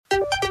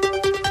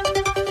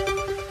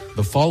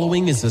The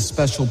following is a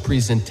special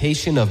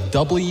presentation of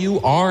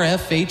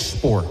WRFH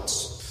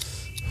Sports.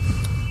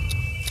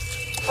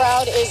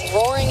 Crowd is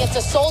roaring. It's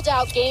a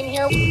sold-out game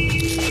here.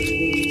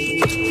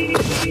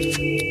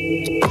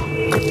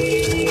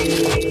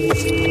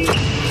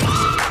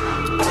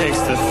 Takes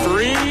the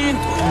three.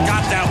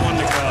 Got that one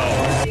to go.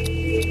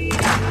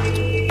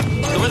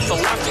 With the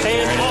left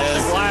hand off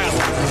the glass.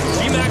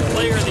 GMAC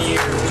Player of the Year.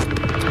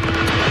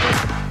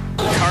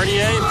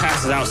 Cartier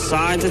passes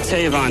outside to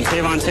Tavon.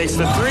 Tavon takes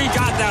the three.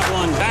 Got that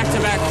one.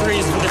 Back-to-back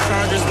threes for the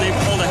Chargers, and they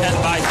pulled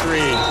ahead by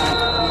 3.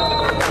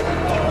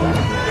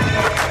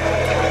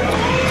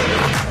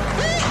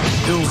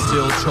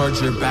 Hillsdale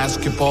Charger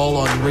basketball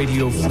on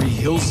Radio Free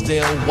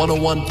Hillsdale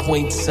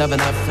 101.7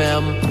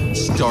 FM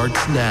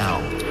starts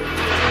now.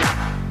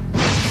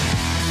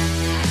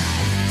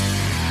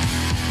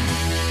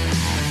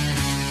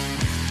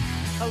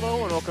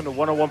 Hello and welcome to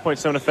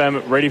 101.7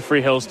 FM Radio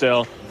Free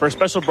Hillsdale for a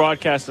special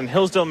broadcast on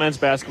Hillsdale men's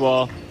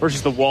basketball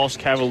versus the Walsh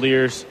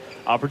Cavaliers.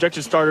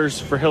 Projected starters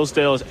for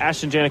Hillsdale is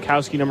Ashton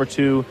Janikowski, number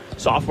 2,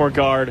 sophomore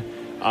guard.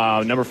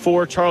 Number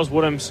 4, Charles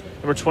Woodhams.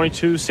 Number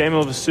 22,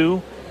 Samuel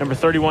Vasu. Number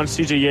 31,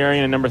 C.J.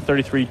 Yarian. And number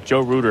 33, Joe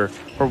Reuter.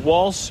 For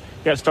Walsh, you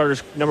got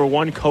starters number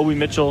 1, Kobe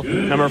Mitchell.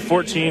 Number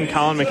 14,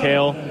 Colin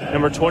McHale.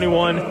 Number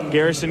 21,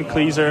 Garrison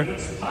Kleeser.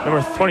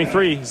 Number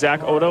 23,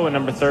 Zach Odo. And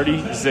number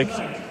 30,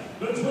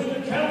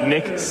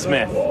 Nick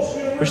Smith.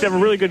 We should have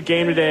a really good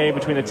game today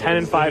between the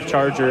 10-5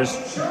 Chargers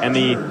and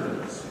the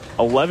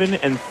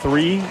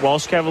 11-3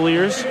 Walsh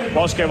Cavaliers.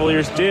 Walsh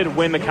Cavaliers did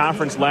win the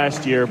conference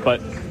last year, but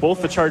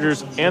both the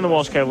Chargers and the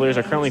Walsh Cavaliers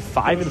are currently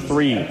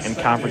 5-3 in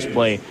conference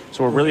play.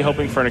 So we're really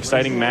hoping for an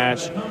exciting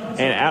match.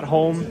 And at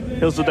home,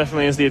 Hillsdale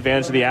definitely has the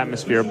advantage of the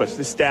atmosphere, but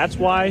the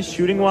stats-wise,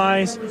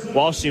 shooting-wise,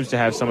 Walsh seems to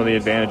have some of the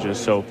advantages.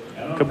 So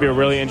it could be a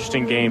really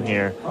interesting game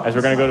here as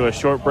we're going to go to a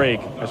short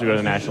break as we go to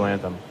the national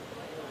anthem.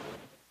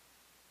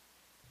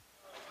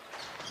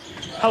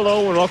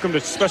 Hello and welcome to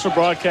a special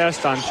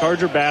broadcast on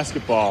Charger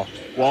basketball.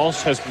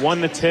 Walsh has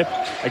won the tip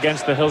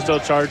against the Hillsdale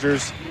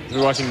Chargers.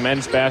 We're watching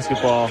men's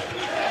basketball.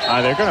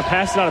 They're going to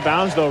pass it out of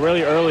bounds, though,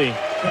 really early,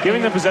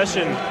 giving the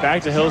possession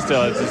back to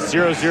Hillsdale. It's a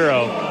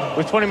 0-0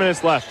 with 20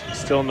 minutes left,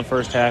 still in the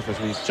first half as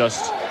we've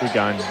just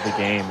begun the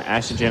game.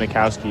 Ashton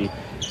Janikowski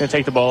going to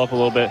take the ball up a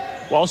little bit.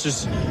 Walsh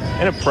is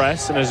in a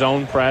press, in a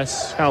zone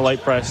press, kind of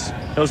light press.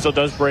 Hillsdale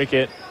does break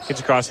it, gets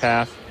across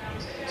half.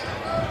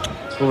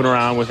 Moving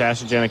around with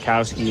Ashton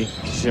Janikowski.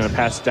 She's going to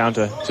pass it down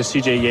to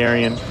C.J.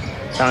 Yarian.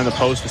 Down in the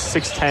post, a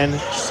 6'10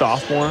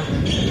 sophomore.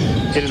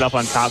 Hit it up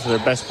on top to their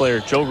best player,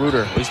 Joe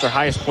Reuter, at least their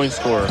highest point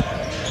scorer.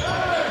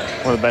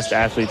 One of the best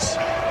athletes.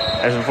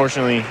 As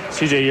unfortunately,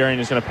 C.J. Yarian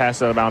is going to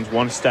pass it out of bounds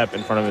one step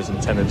in front of his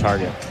intended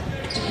target.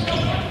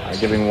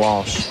 Giving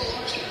Walsh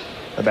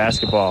the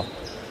basketball.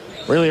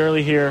 Really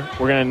early here,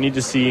 we're going to need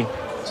to see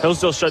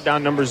Hillsdale shut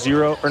down number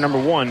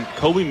 1,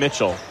 Kobe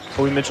Mitchell.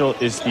 Kobe Mitchell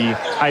is the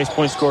highest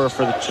point scorer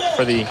for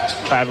the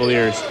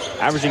Cavaliers,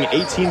 averaging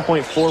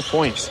 18.4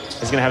 points.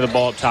 He's going to have the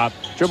ball up top,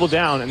 dribble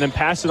down, and then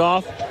pass it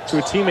off to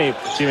a teammate.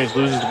 Teammate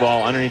loses the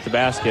ball underneath the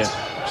basket.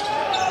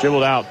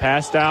 Dribbled out,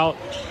 passed out,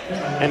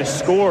 and a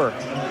score.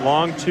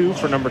 Long 2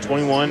 for number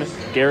 21,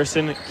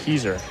 Garrison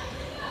Keyser.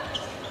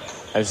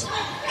 As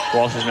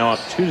Walsh is now up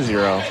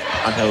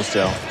 2-0 on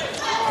Hillsdale.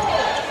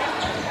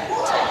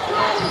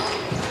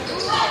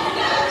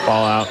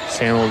 Ball out,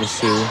 Samuel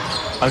Vasu.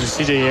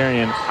 C.J.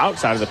 Yarian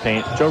outside of the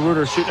paint. Joe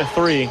Reuter shooting a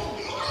 3. A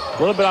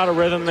little bit out of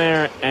rhythm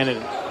there, and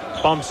it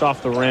bumps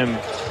off the rim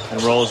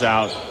and rolls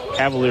out.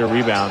 Cavalier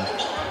rebound.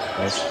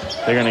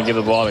 They're going to give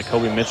the ball to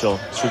Kobe Mitchell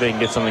so they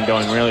can get something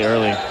going really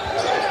early.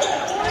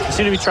 They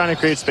seem to be trying to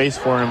create space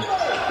for him,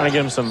 trying to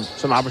give him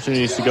some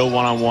opportunities to go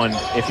one-on-one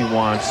if he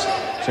wants.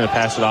 He's going to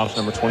pass it off to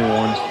number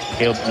 21,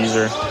 Caleb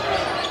Geezer.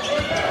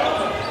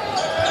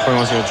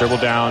 21's going to dribble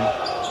down.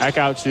 Back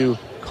out to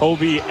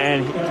Kobe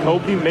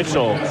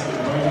Mitchell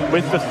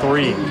with the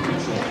 3. A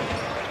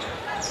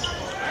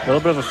little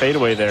bit of a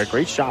fadeaway there.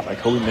 Great shot by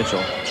Kobe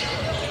Mitchell.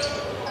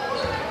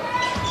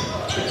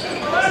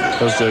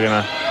 Those two are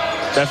going to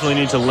definitely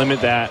need to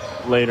limit that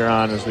later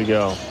on as we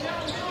go.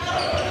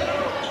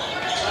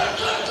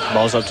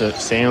 Ball's up to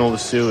Samuel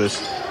Vasu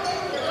is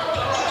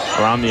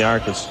around the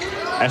arc.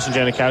 Ashton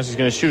Janikowski is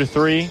going to shoot a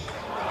 3,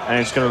 and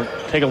it's going to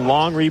take a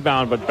long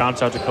rebound but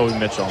bounce out to Kobe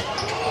Mitchell.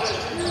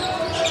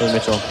 Kobe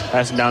Mitchell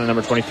passing down to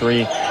number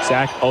 23,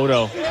 Zach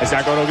Odo. As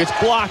Zach Odo gets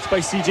blocked by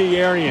C.J.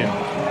 Yarian.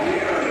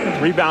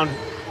 Rebound,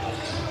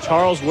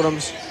 Charles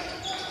Woodhams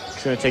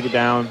is going to take it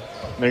down.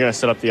 They're going to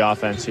set up the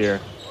offense here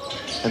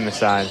in the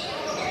side.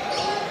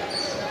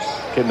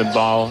 Getting the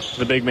ball to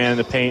the big man in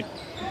the paint.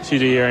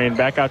 C.J. Yarian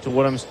back out to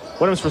Woodhams.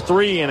 Woodhams for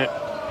 3, and it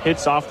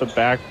hits off the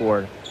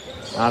backboard.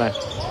 Not a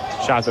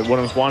shot that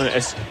Woodhams wanted.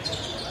 As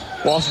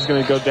Walsh is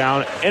going to go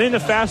down. And in the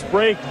fast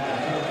break,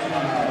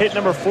 hit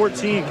number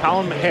 14,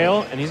 Colin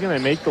McHale, and he's going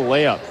to make the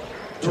layup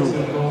to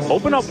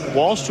open up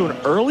Walsh to an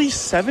early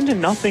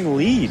 7-0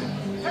 lead.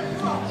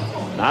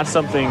 Not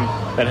something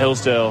that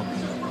Hillsdale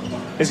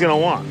is going to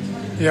want.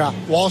 Yeah,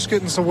 Walsh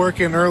getting some work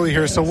in early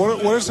here. So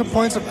what are some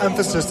points of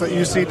emphasis that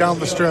you see down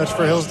the stretch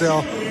for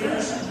Hillsdale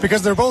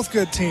because they're both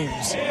good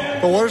teams.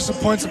 But what are some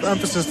points of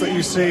emphasis that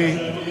you see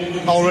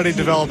already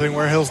developing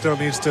where Hillsdale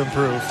needs to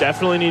improve?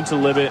 Definitely need to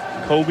limit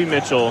Kobe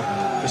Mitchell,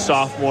 the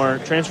sophomore,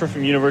 transfer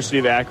from University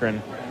of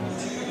Akron.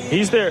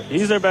 He's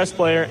their best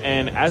player,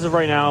 and as of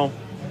right now,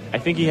 I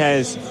think he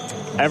has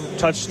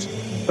touched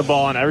the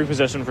ball on every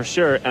possession for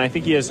sure, and I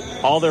think he has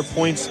all their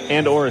points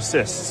and or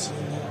assists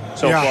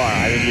so far.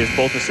 I think he has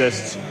both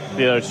assists,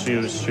 the other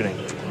two shooting.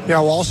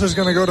 Yeah, Walsh is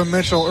going to go to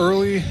Mitchell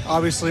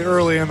obviously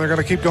early, and they're going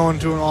to keep going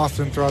to him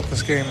often throughout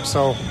this game.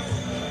 So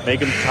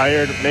make him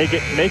tired, make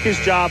his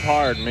job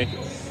hard.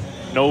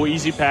 No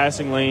easy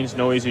passing lanes,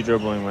 no easy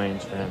dribbling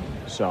lanes for him.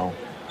 So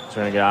he's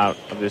going to get out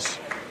of this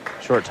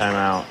short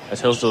timeout, as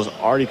Hillsdale's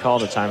already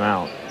called a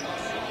timeout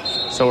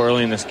so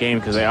early in this game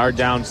because they are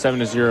down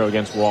 7-0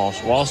 against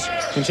Walsh. Walsh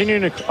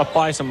continuing to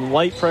apply some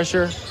light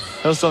pressure.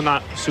 Hillsdale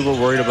not super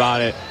worried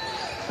about it,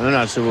 and they're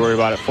not super worried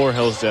about it for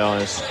Hillsdale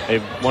as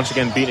they've once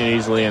again beaten it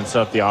easily and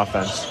set up the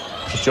offense.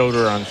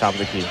 Joder on top of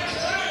the key.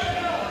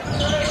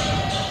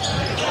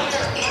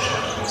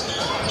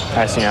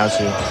 Passing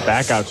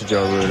back out to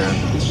Joe Ruder.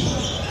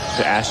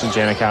 To Ashton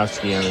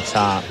Janikowski on the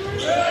top.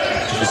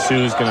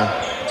 Sue's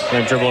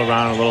gonna dribble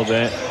around a little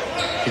bit.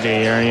 TJ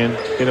Arian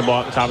get the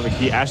ball at the top of the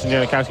key. Ashton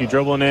Janikowski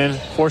dribbling in.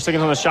 4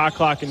 seconds on the shot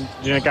clock, and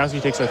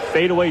Janikowski takes a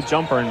fadeaway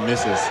jumper and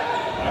misses.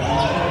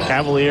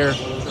 Cavalier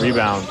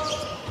rebound.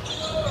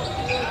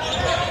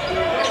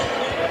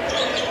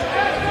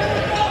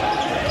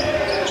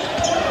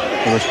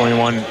 Number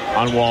 21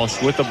 on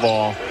Walsh with the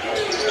ball.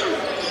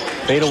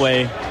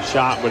 Fadeaway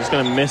shot, but it's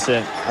going to miss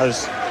it. That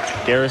was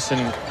Garrison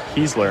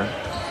Kiesler.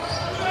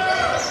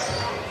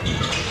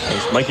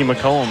 As Mikey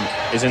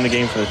McCollum is in the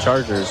game for the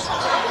Chargers.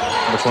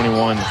 Number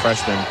 21,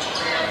 freshman.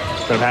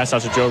 Going to pass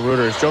out to Joe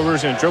Ruder. Joe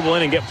Ruder's going to dribble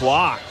in and get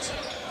blocked.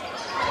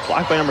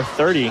 Blocked by number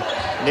 30,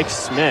 Nick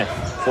Smith,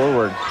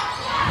 forward.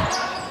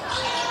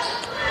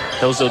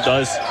 Hillsdale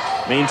does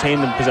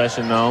maintain the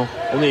possession, though.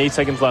 Only 8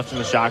 seconds left in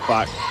the shot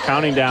clock.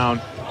 Counting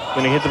down.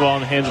 Going to hit the ball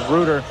in the hands of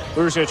Ruder.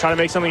 Ruder's going to try to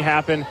make something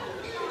happen.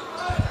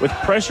 With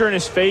pressure in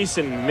his face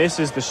and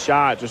misses the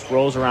shot. Just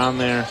rolls around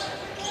there.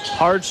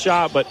 Hard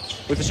shot, but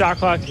with the shot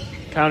clock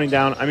counting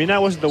down, I mean,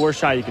 that wasn't the worst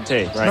shot you could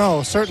take, right?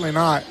 No, certainly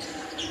not.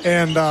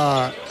 And,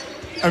 I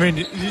mean,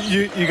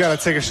 you got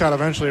to take a shot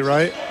eventually,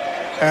 right?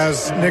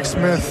 As Nick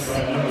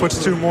Smith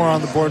puts 2 more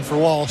on the board for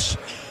Walsh.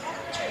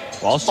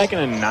 Walsh taking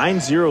a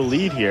 9-0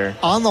 lead here.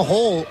 On the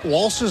whole,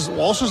 Walsh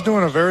is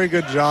doing a very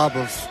good job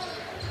of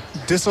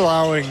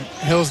disallowing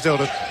Hillsdale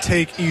to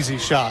take easy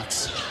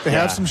shots. They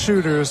have some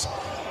shooters,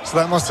 so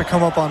that must have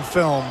come up on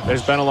film.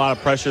 There's been a lot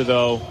of pressure,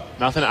 though.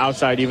 Nothing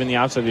outside, even the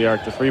outside of the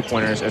arc, the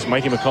three-pointers, as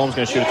Mikey McCollum's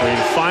going to shoot a 3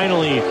 and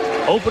finally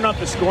open up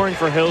the scoring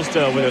for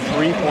Hillsdale with a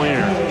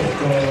 3-pointer.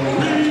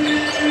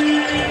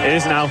 It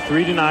is now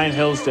 3-9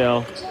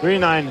 Hillsdale.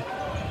 3-9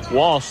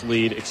 Walsh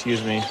lead,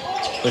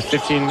 with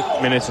 15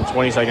 minutes and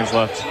 20 seconds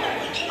left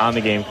on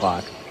the game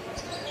clock.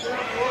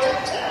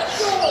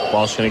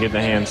 Walsh going to get the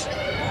hands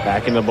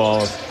back in the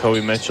ball of Kobe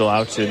Mitchell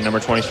out to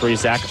number 23,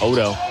 Zach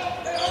Odo.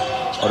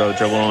 Odo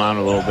dribbling around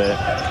a little bit.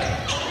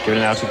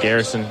 Giving it out to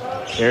Garrison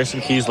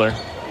Kiesler.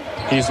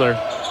 Kiesler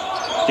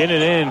getting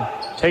it in,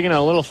 taking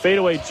a little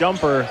fadeaway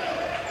jumper,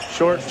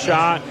 short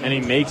shot, and he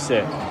makes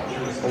it.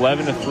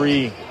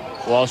 11-3,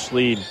 Walsh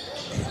lead.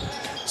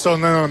 So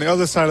then on the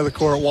other side of the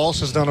court, Walsh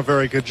has done a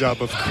very good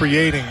job of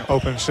creating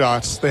open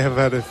shots. They have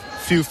had a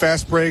few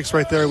fast breaks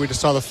right there. We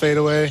just saw the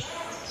fadeaway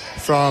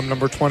from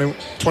number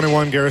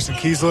 21, Garrison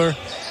Kiesler.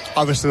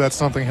 Obviously, that's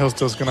something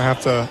Hillsdale's going to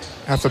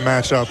have to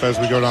match up as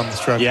we go down the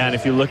stretch. Yeah, and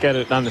if you look at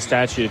it on the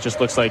stat sheet, it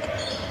just looks like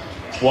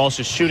Walsh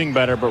is shooting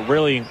better, but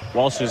really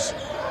Walsh is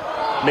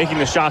making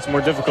the shots more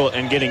difficult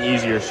and getting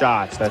easier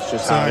shots. That's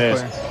just how it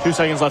is. 2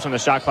 seconds left on the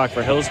shot clock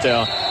for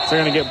Hillsdale. So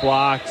they're going to get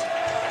blocked,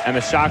 and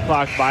the shot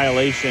clock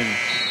violation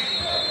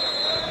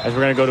as we're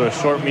going to go to a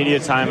short media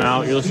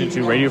timeout. You're listening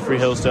to Radio Free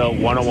Hillsdale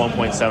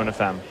 101.7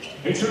 FM.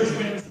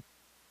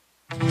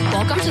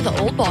 Welcome to the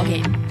Old Ball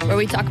Game, where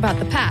we talk about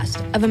the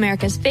past of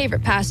America's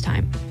favorite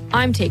pastime.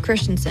 I'm Tate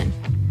Christensen.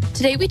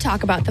 Today we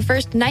talk about the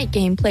first night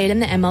game played in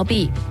the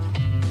MLB.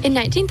 In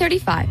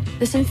 1935,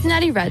 the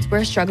Cincinnati Reds were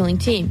a struggling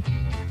team.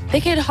 They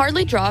could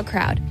hardly draw a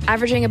crowd,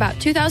 averaging about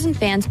 2,000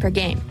 fans per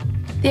game.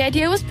 The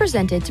idea was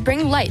presented to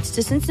bring lights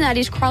to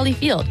Cincinnati's Crawley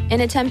Field in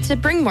an attempt to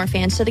bring more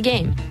fans to the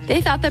game.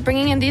 They thought that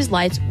bringing in these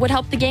lights would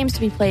help the games to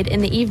be played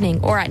in the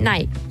evening or at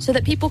night so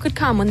that people could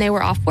come when they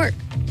were off work.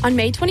 On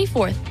May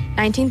 24th,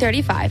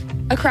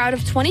 1935, a crowd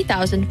of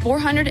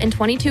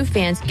 20,422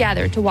 fans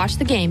gathered to watch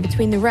the game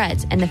between the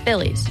Reds and the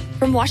Phillies.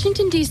 From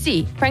Washington,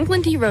 D.C.,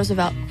 Franklin D.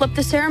 Roosevelt flipped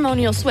the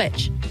ceremonial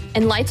switch,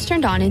 and lights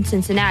turned on in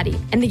Cincinnati,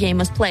 and the game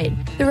was played.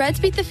 The Reds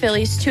beat the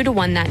Phillies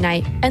 2-1 that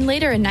night, and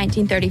later in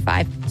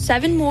 1935,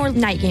 7 more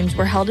night games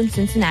were held in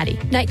Cincinnati.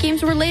 Night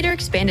games were later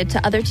expanded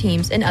to other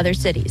teams in other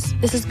cities.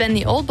 This has been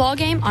the Old Ball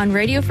Game on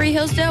Radio Free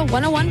Hillsdale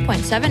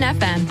 101.7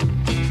 FM.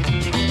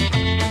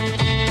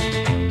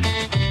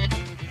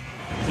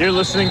 You're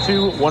listening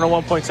to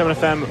 101.7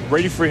 FM,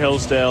 Radio Free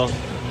Hillsdale.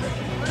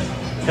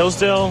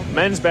 Hillsdale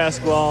men's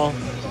basketball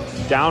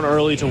down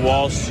early to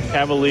Walsh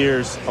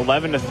Cavaliers,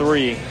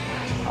 11-3.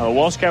 The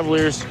Walsh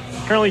Cavaliers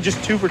currently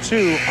just 2 for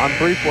 2 on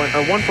 3-point,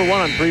 or 1 for 1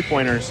 on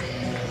 3-pointers,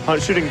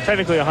 shooting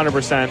technically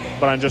 100%,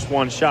 but on just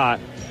one shot.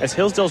 As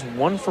Hillsdale's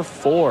 1 for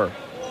 4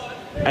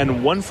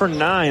 and 1 for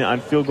 9 on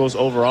field goals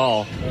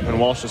overall, and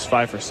Walsh is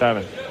 5 for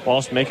 7.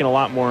 Walsh making a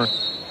lot more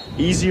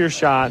easier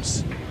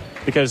shots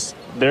because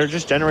they're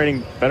just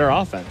generating better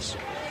offense.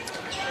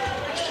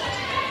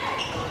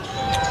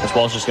 As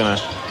Walsh is going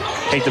to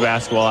take the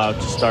basketball out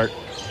to start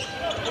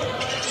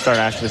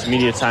after this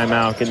media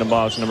timeout, getting the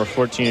ball to number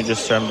 14 who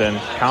just served in,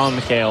 Colin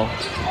McHale.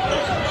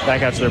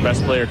 Back out to their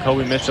best player,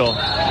 Kobe Mitchell.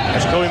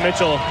 As Kobe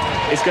Mitchell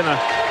is going to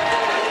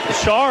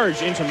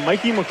charge into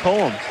Mikey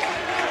McCollum.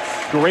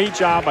 Great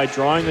job by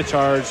drawing the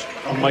charge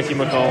of Mikey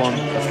McCollum,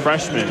 the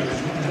freshman.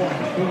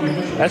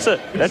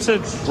 That's a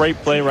great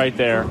play right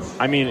there.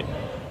 I mean,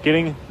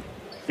 getting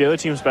the other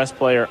team's best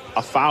player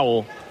a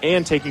foul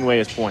and taking away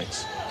his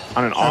points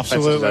on an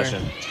offensive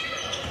possession.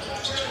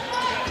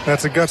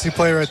 That's a gutsy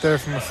play right there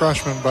from the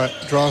freshman, but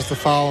draws the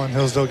foul and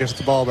Hillsdale gets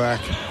the ball back.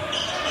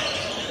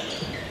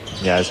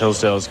 Yeah, as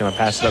Hillsdale is going to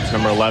pass it up to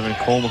number 11,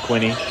 Cole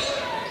McQuinney,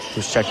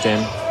 who's checked in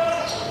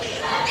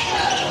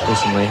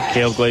recently.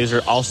 Caleb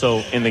Glazer also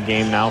in the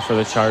game now for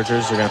the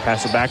Chargers. They're going to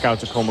pass it back out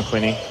to Cole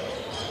McQuinney.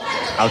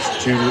 Out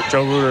to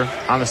Joe Ruder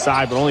on the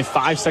side, but only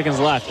 5 seconds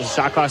left. The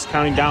shot clock's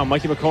counting down.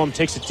 Mikey McCollum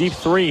takes a deep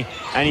three,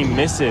 and he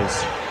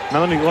misses.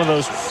 Another one of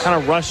those kind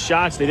of rush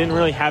shots. They didn't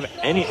really have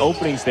any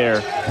openings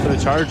there for the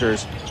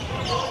Chargers.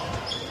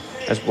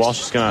 As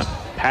Walsh is going to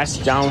pass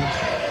it down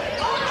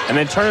and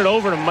then turn it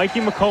over to Mikey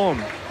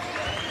McCollum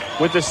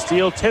with the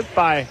steal, tipped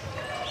by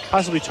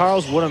possibly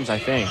Charles Woodhams, I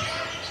think.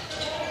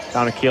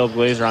 Down to Caleb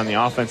Glazer on the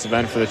offensive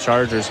end for the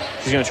Chargers.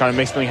 He's going to try to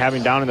make something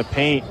happen down in the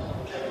paint.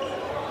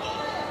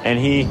 And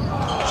he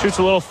shoots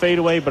a little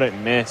fadeaway, but it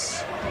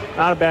missed.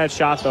 Not a bad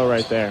shot, though,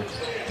 right there.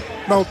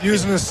 Nope,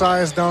 using his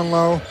size down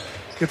low.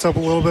 Gets up a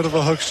little bit of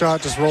a hook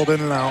shot, just rolled in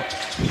and out.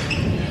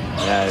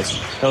 Yeah,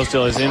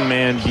 Hillsdale is in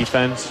man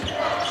defense.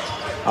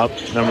 Up,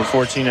 number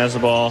 14 has the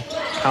ball.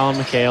 Colin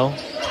McHale.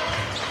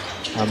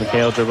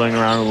 McHale dribbling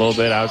around a little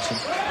bit out to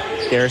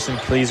Garrison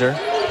Kleeser.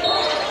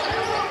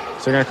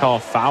 So they're going to call a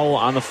foul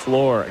on the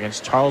floor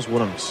against Charles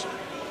Woodhams.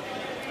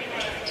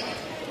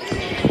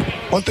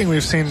 One thing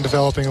we've seen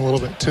developing a little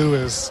bit, too,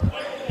 is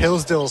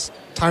Hillsdale's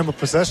time of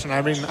possession.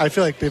 I mean, I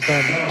feel like they've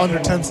been under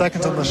 10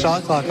 seconds on the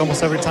shot clock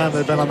almost every time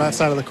they've been on that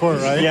side of the court,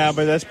 right? Yeah,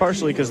 but that's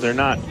partially because they're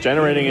not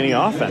generating any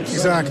offense.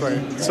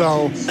 Exactly.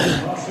 So,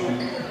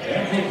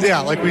 yeah,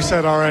 like we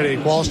said already,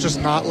 Walsh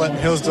just not letting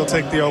Hillsdale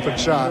take the open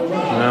shot.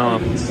 No,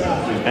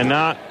 and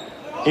not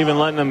even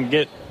letting them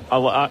get a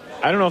lot.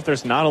 I don't know if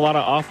there's not a lot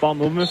of off-ball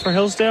movement for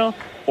Hillsdale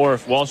or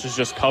if Walsh is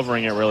just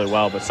covering it really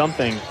well, but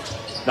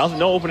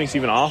no openings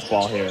even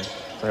off-ball here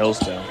for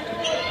Hillsdale.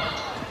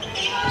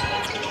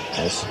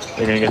 Yes,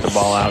 they're going to get the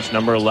ball out. It's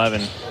number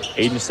 11,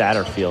 Aiden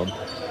Satterfield.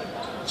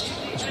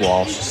 It's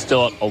Walsh.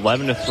 Still up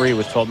 11-3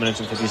 with 12 minutes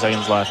and 50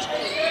 seconds left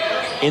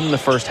in the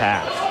first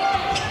half.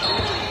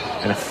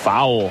 And a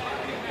foul.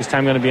 This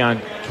time going to be on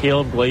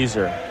Caleb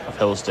Glazer of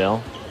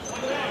Hillsdale.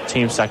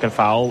 Team's second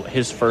foul,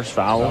 his first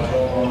foul.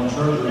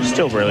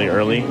 Still really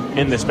early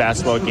in this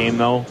basketball game,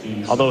 though.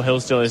 Although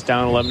Hillsdale is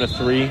down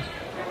 11-3,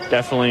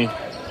 definitely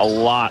a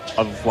lot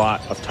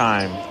of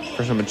time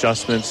for some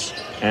adjustments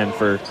and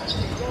for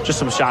just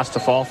some shots to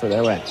fall for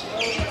their way.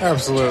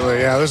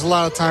 Absolutely, yeah. There's a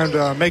lot of time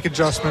to make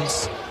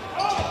adjustments,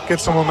 get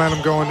some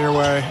momentum going your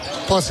way.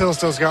 Plus,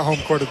 Hillsdale's got home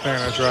court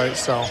advantage, right?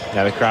 So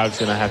yeah, the crowd's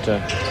going to have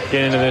to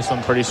get into this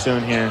one pretty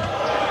soon here.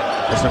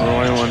 That's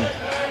number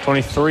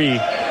 23.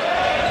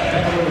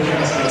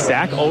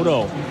 Zach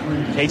Odo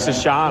takes a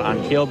shot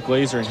on Caleb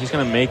Glazer, and he's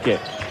going to make it.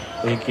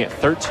 They can get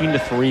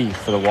 13-3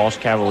 for the Walsh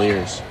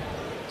Cavaliers.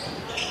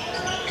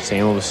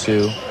 Samuel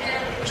Basu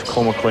to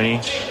Cole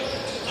McQuinney.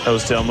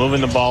 Hillsdale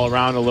moving the ball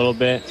around a little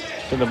bit.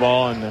 Get the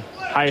ball, and the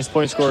highest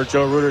point scorer,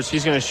 Joe Ruders,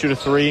 he's going to shoot a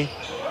three,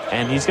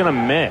 and he's going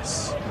to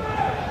miss.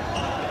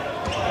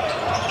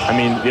 I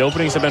mean, the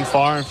openings have been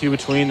far and few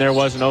between. There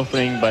was an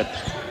opening, but,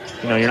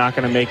 you're not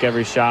going to make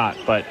every shot.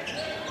 But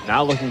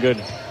not looking good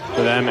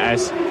for them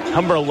as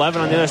number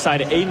 11 on the other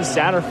side, Aiden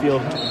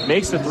Satterfield,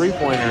 makes the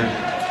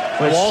three-pointer.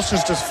 Walsh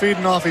is just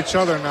feeding off each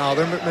other now.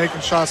 They're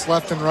making shots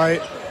left and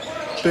right.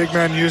 Big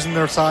men using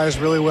their size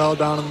really well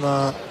down in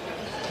the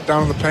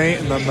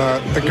paint, and then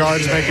the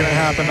guards making it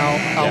happen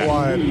out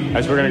wide.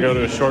 As we're going to go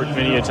to a short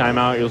video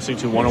timeout, you'll see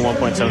to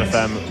 101.7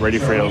 FM, ready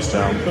for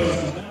Hillsdale.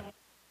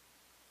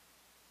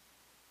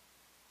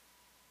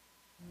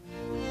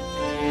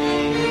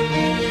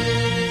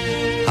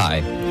 Hi,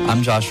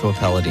 I'm Joshua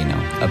Palladino,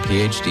 a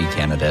PhD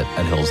candidate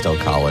at Hillsdale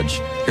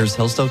College. Here's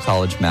Hillsdale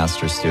College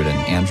master's student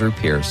Andrew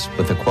Pierce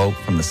with a quote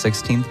from the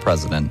 16th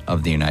President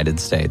of the United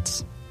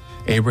States.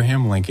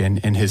 Abraham Lincoln,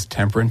 in his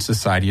Temperance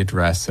Society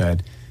address,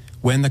 said,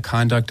 "When the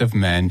conduct of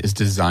men is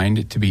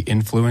designed to be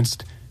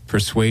influenced,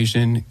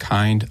 persuasion,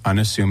 kind,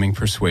 unassuming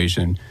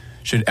persuasion,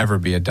 should ever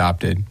be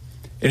adopted.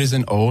 It is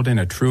an old and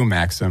a true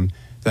maxim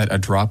that a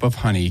drop of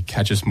honey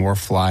catches more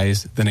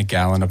flies than a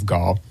gallon of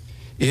gall.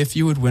 If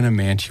you would win a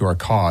man to your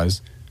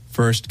cause,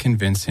 first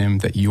convince him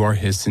that you are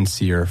his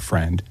sincere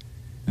friend.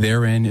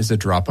 Therein is a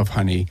drop of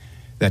honey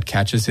that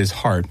catches his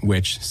heart,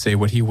 which, say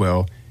what he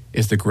will,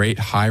 is the great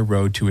high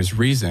road to his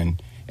reason,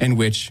 and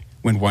which,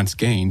 when once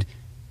gained,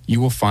 you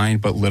will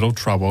find but little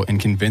trouble in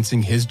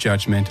convincing his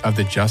judgment of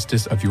the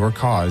justice of your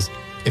cause,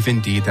 if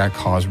indeed that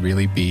cause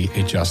really be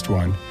a just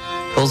one.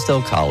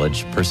 Hillsdale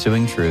College,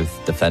 pursuing truth,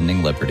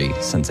 defending liberty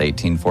since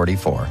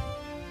 1844.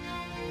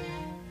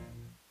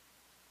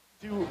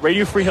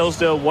 Radio Free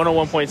Hillsdale,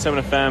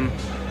 101.7 FM.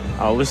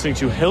 Listening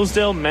to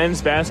Hillsdale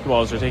men's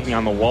basketball as they're taking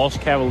on the Walsh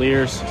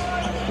Cavaliers.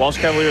 Walsh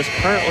Cavaliers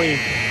currently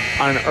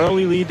on an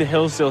early lead to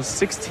Hillsdale,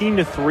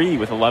 16-3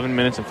 with 11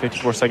 minutes and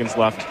 54 seconds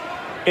left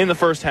in the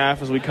first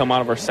half as we come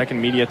out of our second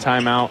media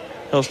timeout.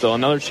 Hillsdale,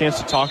 another chance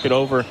to talk it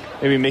over,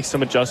 maybe make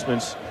some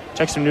adjustments,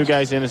 check some new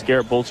guys in as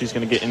Garrett Boltzy's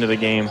going to get into the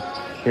game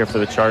here for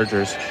the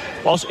Chargers.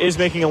 Walsh is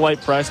making a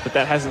light press, but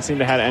that hasn't seemed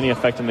to have any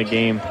effect in the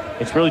game.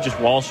 It's really just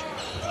Walsh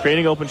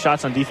creating open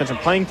shots on defense and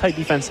playing tight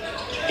defense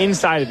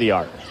inside of the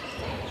arc.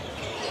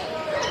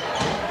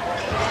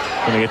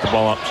 Going to get the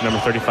ball up to number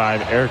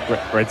 35, Eric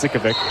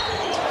Radzikovic.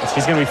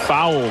 He's going to be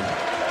fouled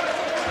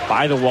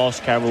by the Walsh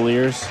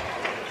Cavaliers.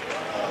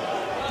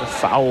 The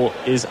foul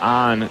is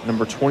on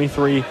number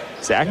 23,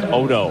 Zach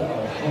Odo.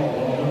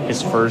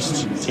 His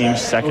first,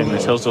 team's second,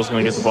 as Hillsdale's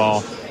going to get the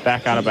ball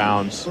back out of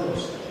bounds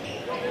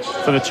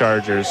for the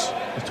Chargers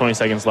with 20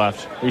 seconds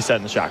left,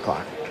 resetting the shot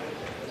clock.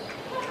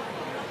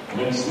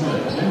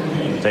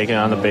 Taking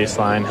on the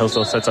baseline,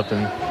 Hillsdale sets up in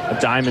a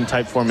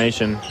diamond-type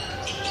formation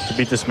to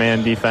beat this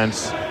man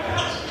defense.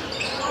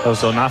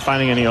 Hillsdale not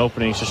finding any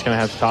openings, just going to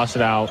have to toss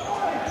it out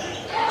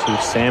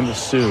to Sam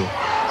Basu.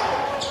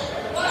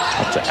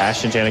 Up to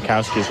Ashton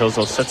Janikowski as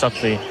Hillsdale sets up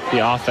the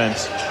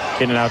offense,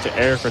 getting it out to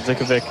Eric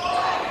Radzikovic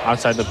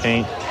outside the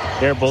paint.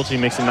 Garrett Boltzy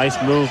makes a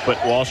nice move, but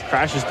Walsh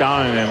crashes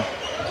down on him.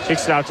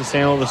 Kicks it out to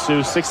Samuel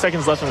Basu. 6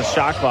 seconds left on the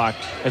shot clock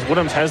as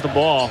Woodhams has the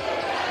ball.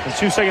 And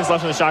 2 seconds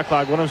left on the shot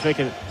clock. Woodhams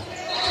making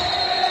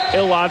an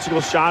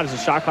illogical shot as the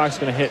shot clock is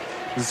going to hit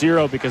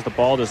 0 because the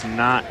ball does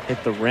not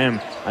hit the rim.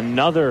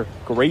 Another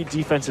great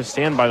defensive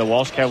stand by the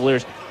Walsh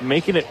Cavaliers,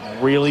 making it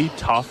really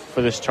tough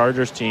for this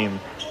Chargers team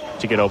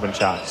to get open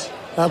shots.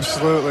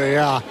 Absolutely,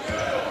 yeah.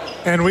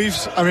 And we've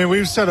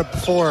said it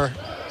before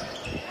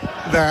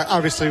that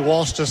obviously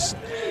Walsh just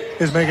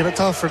is making it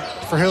tough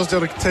for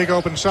Hillsdale to take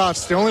open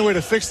shots. The only way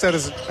to fix that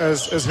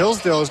as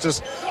Hillsdale is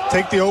just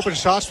take the open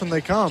shots when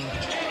they come.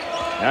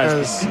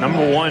 As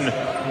number one,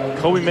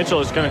 Kobe Mitchell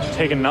is going to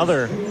take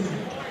another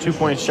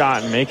two-point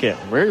shot and make it.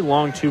 Very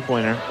long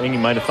two-pointer. I think he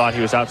might have thought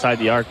he was outside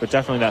the arc, but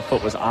definitely that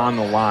foot was on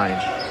the line.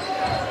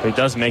 But he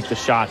does make the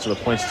shot, so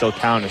the points still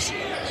count. As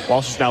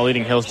Walsh is now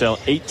leading Hillsdale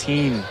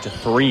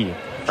 18-3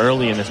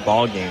 early in this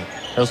ball game.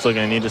 Hillsdale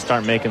going to need to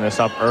start making this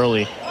up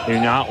early. They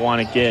do not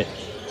want to get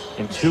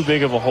in too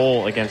big of a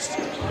hole against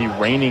the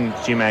reigning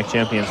GMAC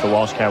champions, the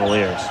Walsh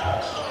Cavaliers.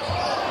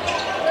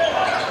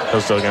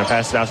 Hillsdale going to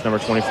pass it out to number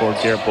 24,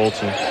 Garrett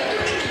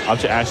Boltzy. Up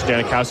to Ashton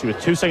Janikowski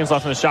with 2 seconds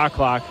left on the shot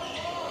clock.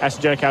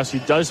 Ashton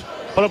Janikowski does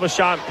put up a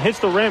shot, hits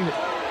the rim.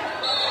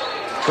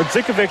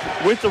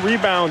 Radzikovic with the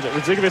rebound.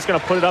 Radzikovic's going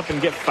to put it up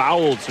and get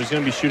fouled, so he's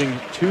going to be shooting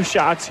 2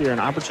 shots here. An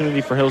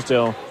opportunity for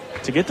Hillsdale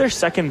to get their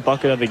second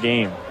bucket of the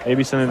game.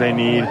 Maybe something they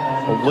need,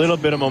 a little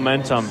bit of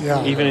momentum,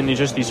 even in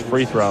just these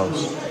free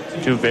throws.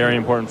 2 very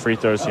important free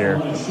throws here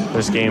for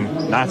this game,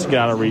 not to get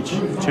out of reach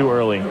too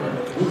early.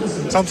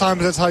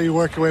 Sometimes that's how you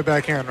work your way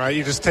back in, right?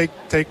 You just take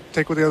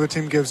what the other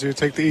team gives you,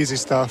 take the easy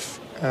stuff,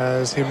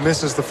 as he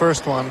misses the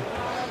first one.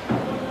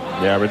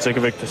 Yeah,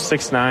 Radzikovic, the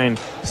 6'9"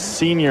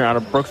 senior out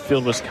of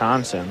Brookfield,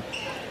 Wisconsin.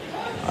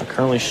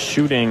 Currently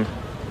shooting,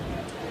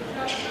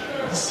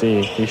 let's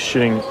see, he's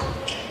shooting,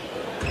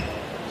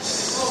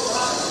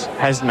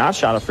 has not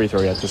shot a free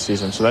throw yet this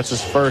season, so that's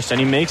his first, and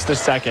he makes the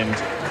second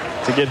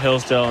to get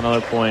Hillsdale another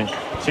point.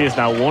 So he is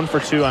now 1 for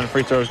 2 on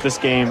free throws this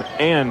game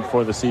and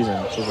for the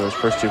season. So for his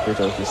first 2 free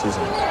throws this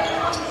season.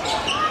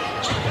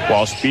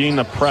 Walsh beating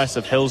the press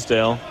of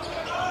Hillsdale.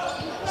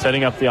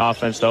 Setting up the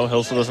offense, though.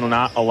 Hillsdale does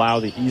not allow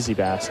the easy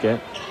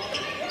basket.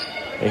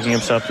 Making him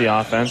set up the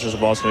offense as the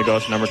ball's going to go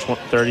to number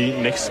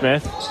 30, Nick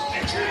Smith.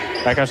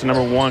 Back out to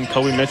number 1,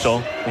 Kobe Mitchell.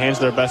 The hands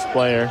of their best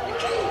player.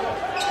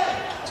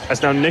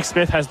 As now Nick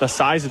Smith has the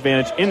size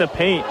advantage in the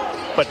paint.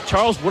 But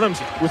Charles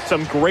Woodhams with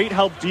some great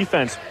help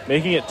defense,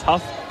 making it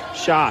tough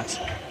shots.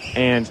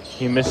 And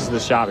he misses the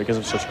shot because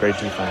of such great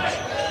defense.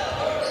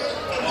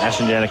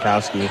 Ashton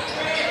Janikowski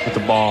with the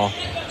ball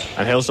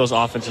on Hillsdale's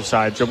offensive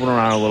side, dribbling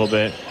around a little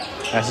bit.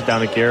 Pass it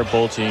down to Garrett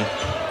Boltzy.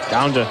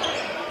 Down to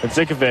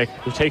Radzikovic,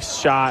 who takes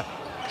a shot,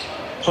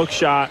 hook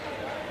shot,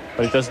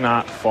 but it does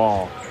not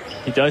fall.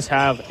 He does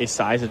have a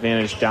size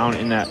advantage down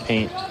in that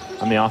paint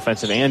on the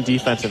offensive and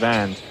defensive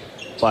end,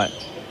 but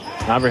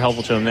not very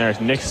helpful to him there. It's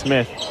Nick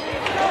Smith.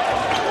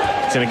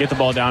 He's going to get the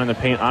ball down in the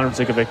paint on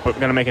Radzikovic, but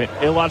going to make an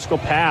illogical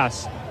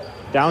pass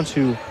down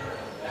to,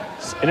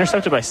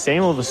 intercepted by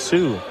Samuel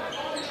Vasu.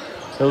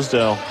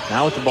 Hillsdale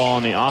now with the ball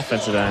on the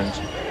offensive end.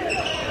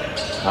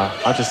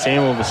 Out to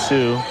Samuel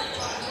Vasu.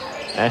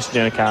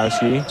 Ashton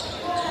Janikowski.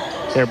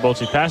 They're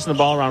both passing the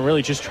ball around,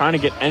 really just trying to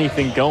get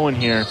anything going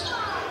here.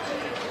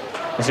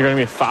 Is there going to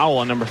be a foul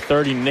on number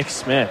 30, Nick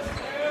Smith?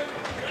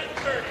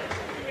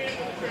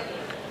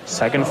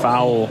 Second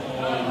foul.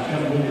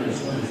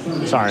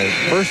 Sorry,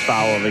 first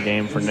foul of the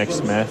game for Nick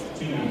Smith.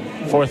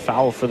 Fourth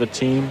foul for the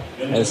team.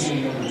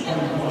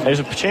 There's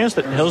a chance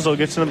that Hillsdale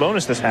gets in the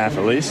bonus this half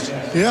at least.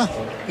 Yeah,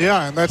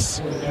 and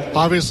that's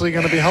obviously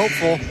going to be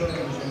helpful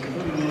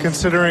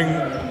considering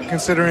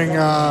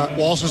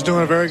Walsh is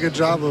doing a very good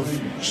job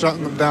of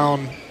shutting them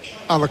down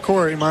on the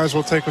court. You might as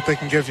well take what they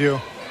can give you.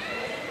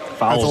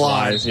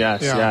 Fouls-wise,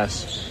 yes.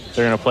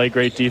 They're going to play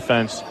great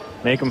defense.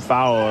 Make them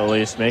foul at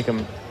least. Make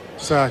them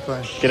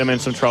get them in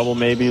some trouble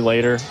maybe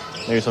later.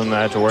 Maybe something I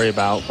have to worry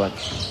about. But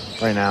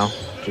right now,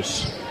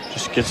 just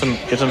get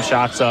some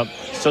shots up.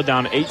 Still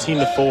down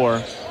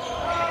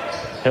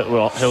 18-4.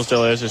 Well,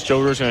 Hillsdale is. Joe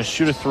Ruder's going to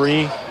shoot a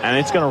three, and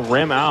it's going to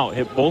rim out.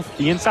 Hit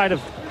the inside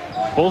of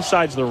both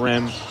sides of the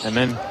rim, and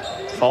then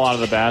fall out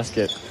of the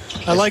basket.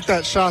 I like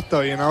that shot,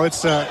 though. You know,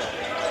 it's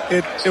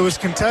it was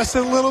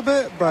contested a little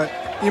bit, but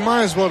you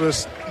might as well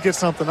just get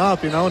something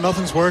up. You know,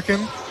 nothing's working.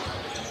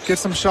 Get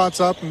some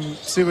shots up and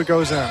see what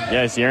goes in.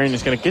 Yeah, Zarian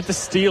is going to get the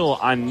steal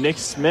on Nick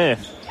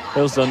Smith.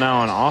 Hillsdale now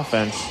on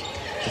offense.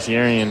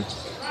 Zarian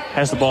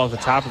has the ball at the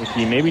top of the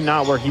key. Maybe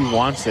not where he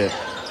wants it.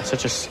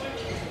 Such a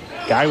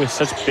guy with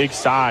such big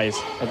size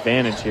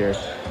advantage here.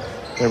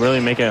 They're really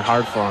making it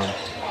hard for him.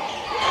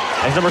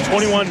 As number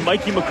 21,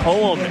 Mikey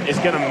McCollum is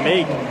going to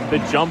make the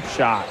jump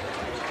shot.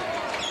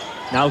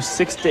 Now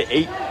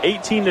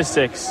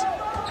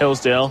 18-6,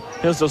 Hillsdale.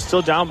 Hillsdale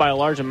still down by a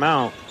large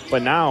amount,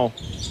 but now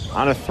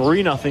on a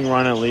 3-0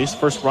 run at least.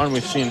 First time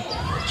we've seen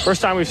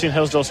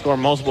Hillsdale score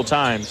multiple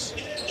times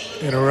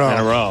in a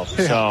row.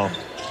 Yeah. So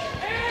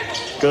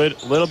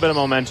good, little bit of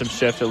momentum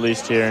shift at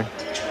least here.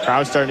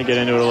 Crowd's starting to get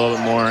into it a little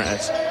bit more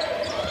as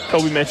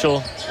Kobe Mitchell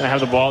going to have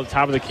the ball at the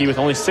top of the key with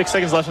only 6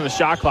 seconds left on the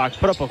shot clock.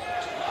 Put up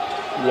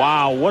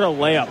wow, what a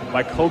layup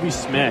by Kobe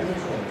Smith.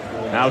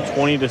 Now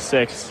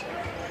 20-6,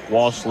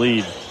 Walsh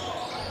lead.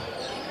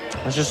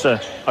 That's just a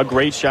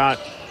great shot.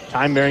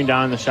 Time bearing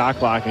down the shot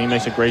clock, and he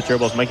makes a great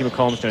dribble. Mikey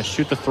McCollum's going to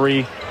shoot the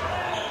three,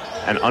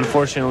 and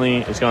unfortunately,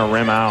 it's going to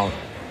rim out.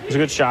 It was a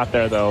good shot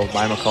there, though,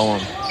 by McCollum.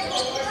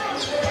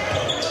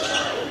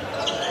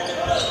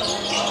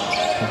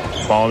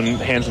 Ball in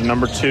the hands of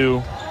number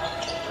 2,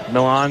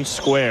 Milan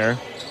Square.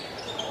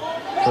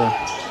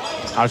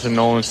 Out to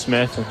Nolan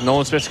Smith. And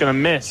Nolan Smith's going to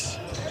miss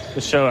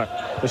the shot.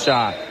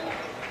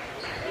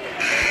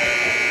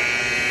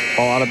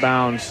 Ball out of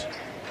bounds.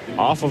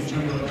 Off of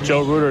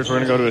Joe Ruders, we're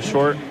going to go to a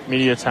short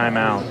media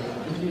timeout.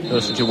 You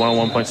listen to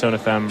 101.7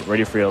 FM,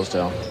 Radio Free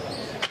Hillsdale.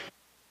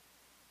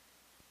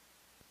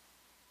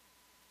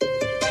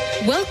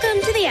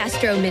 Welcome to the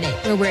Astro Minute,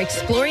 where we're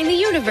exploring the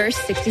universe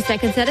 60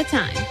 seconds at a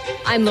time.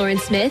 I'm Lauren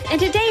Smith, and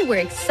today we're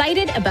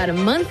excited about a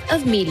month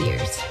of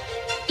meteors.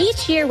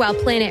 Each year, while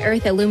planet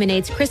Earth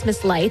illuminates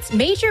Christmas lights,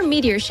 major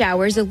meteor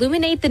showers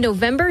illuminate the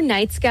November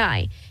night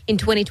sky. In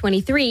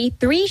 2023,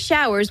 3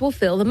 showers will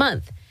fill the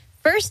month.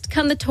 First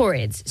come the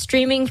Taurids,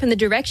 streaming from the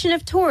direction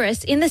of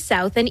Taurus in the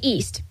south and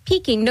east,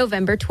 peaking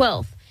November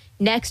 12th.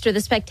 Next are the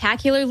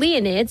spectacular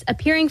Leonids,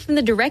 appearing from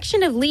the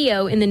direction of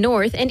Leo in the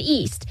north and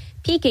east,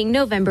 peaking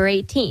November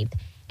 18th.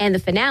 And the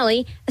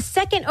finale, a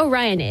second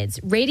Orionids,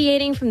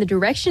 radiating from the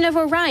direction of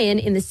Orion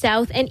in the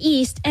south and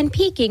east and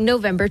peaking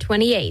November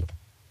 28th.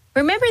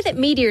 Remember that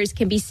meteors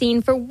can be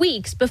seen for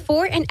weeks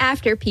before and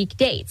after peak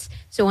dates.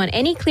 So on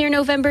any clear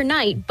November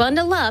night,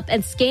 bundle up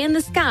and scan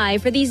the sky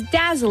for these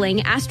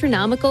dazzling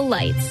astronomical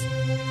lights.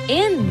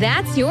 And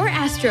that's your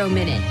Astro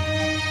Minute.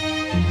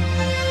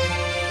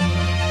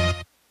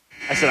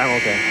 I said I'm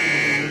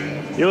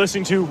okay. You're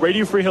listening to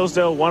Radio Free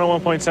Hillsdale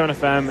 101.7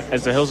 FM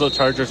as the Hillsdale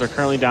Chargers are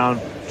currently down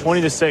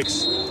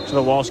 20-6 to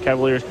the Walsh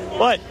Cavaliers.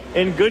 But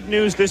in good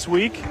news this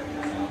week,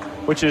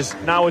 which is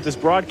not what this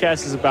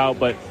broadcast is about,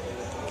 but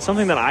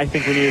something that I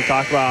think we need to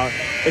talk about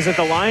is that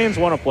the Lions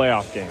won a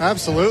playoff game.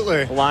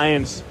 Absolutely. The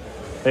Lions,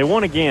 they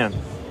won again.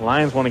 The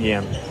Lions won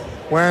again.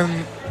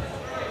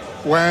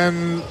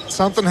 When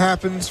something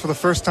happens for the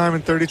first time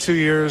in 32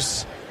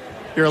 years,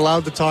 you're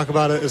allowed to talk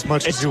about it as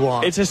much as you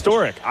want. It's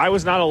historic. I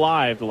was not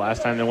alive the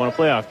last time they won a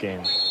playoff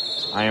game.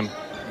 I am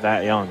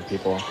that young,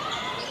 people.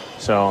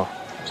 So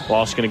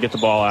Walsh going to get the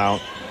ball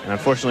out. And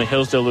unfortunately,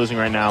 Hillsdale losing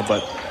right now,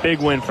 but big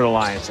win for the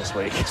Lions this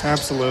week.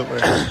 Absolutely.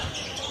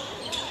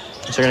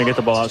 So they're going to get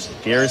the ball out.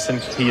 Garrison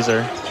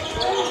Keyser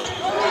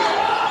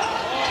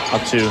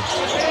up to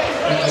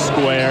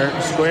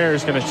Square. Square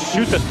is going to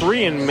shoot the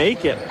three and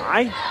make it.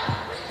 I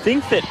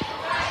think that,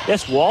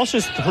 yes, Walsh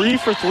is 3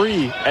 for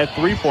 3 at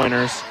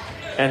three-pointers,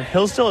 and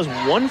Hillsdale is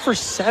 1 for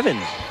 7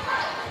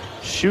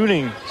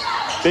 shooting.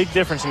 Big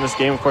difference in this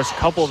game. Of course, a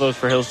couple of those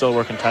for Hillsdale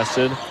were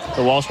contested.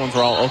 The Walsh ones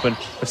were all open,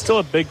 but still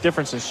a big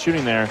difference in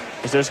shooting there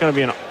is there's going to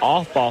be an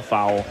off-ball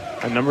foul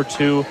on number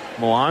 2,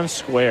 Milan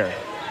Square.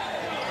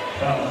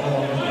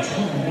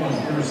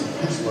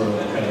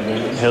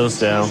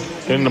 Hillsdale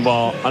getting the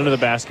ball under the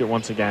basket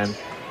once again.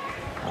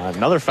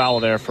 Another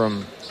foul there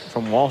from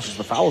Walsh.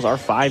 The fouls are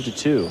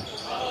 5-2.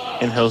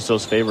 in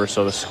Hillsdale's favor,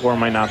 so the score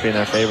might not be in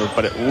their favor,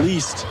 but at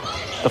least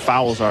the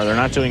fouls are. They're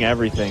not doing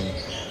everything.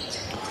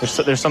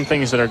 There's some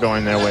things that are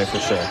going their way for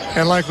sure.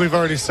 And like we've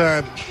already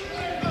said,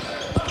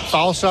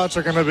 foul shots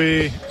are going to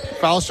be,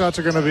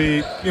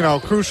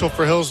 crucial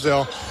for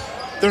Hillsdale.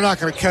 They're not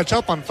going to catch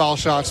up on foul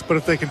shots, but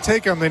if they can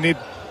take them, they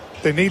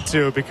need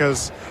to,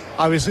 because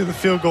obviously the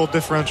field goal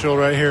differential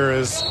right here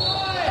is.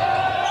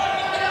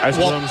 Ice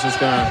Williams is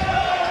going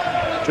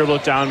to dribble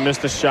it down, miss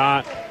the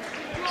shot.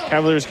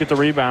 Cavaliers get the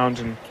rebound,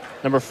 and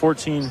number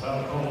 14,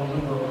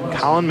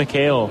 Colin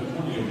McHale,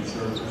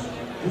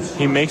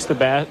 he makes the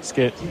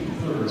basket.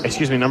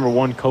 Number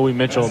 1, Kobe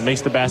Mitchell,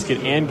 makes the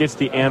basket and gets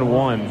the and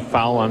one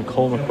foul on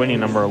Cole McQuinney,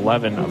 number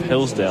 11 of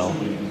Hillsdale.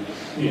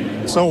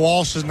 So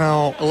Walsh is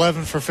now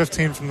 11 for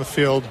 15 from the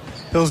field.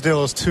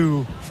 Hillsdale is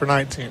 2 for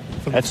 19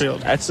 from the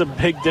field. That's a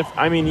big difference.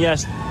 I mean,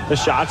 yes, the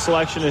shot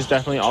selection is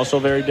definitely also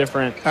very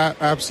different.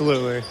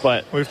 Absolutely.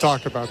 But we've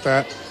talked about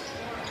that.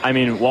 I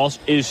mean, Walsh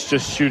is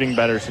just shooting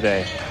better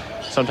today.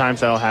 Sometimes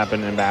that'll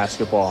happen in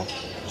basketball.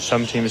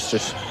 Some teams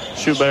just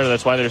shoot better.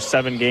 That's why there's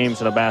 7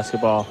 games in a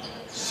basketball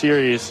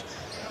series,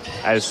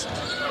 as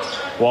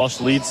Walsh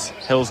leads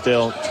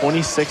Hillsdale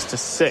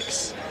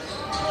 26-6,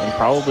 and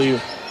probably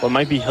what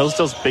might be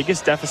Hillsdale's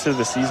biggest deficit of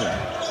the season.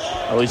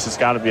 At least it's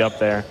got to be up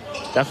there.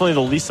 Definitely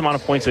the least amount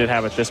of points they'd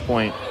have at this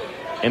point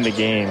in the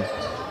game.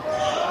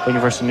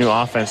 Looking for some new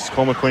offense.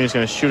 Cole McQueen is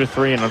going to shoot a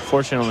 3 and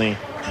unfortunately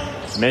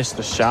missed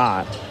the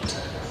shot.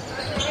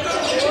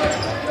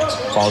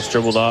 Ball's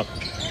dribbled up,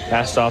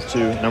 passed off to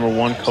number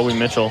 1, Kobe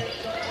Mitchell.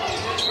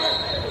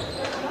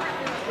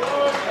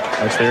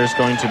 As there's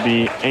going to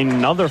be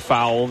another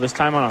foul, this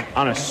time on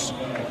a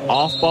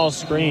off-ball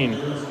screen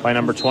by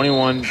number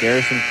 21,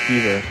 Garrison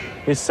Keever.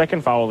 His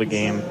second foul of the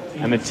game,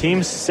 and the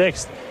team's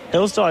 6th.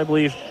 Hillsdale, I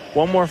believe,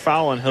 one more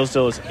foul, and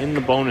Hillsdale is in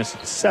the bonus.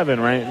 It's 7,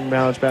 right, in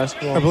college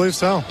basketball? I believe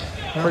so.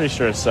 Yeah. Pretty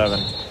sure it's 7,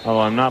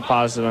 although I'm not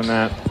positive on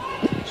that,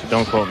 so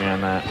don't quote me on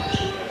that.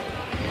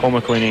 Cole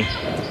McQueenie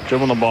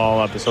dribbling the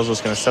ball up.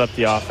 Hillsdale's going to set up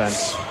the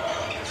offense.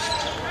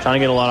 Trying to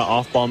get a lot of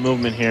off-ball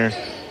movement here.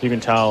 You can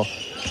tell.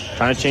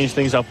 Trying to change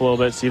things up a little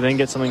bit, see if they can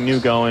get something new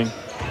going.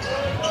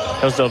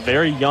 Hillsdale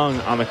very young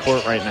on the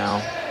court right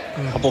now.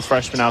 A couple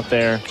freshmen out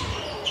there.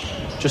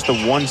 Just the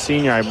 1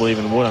 senior, I believe,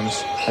 in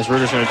Woodhams. As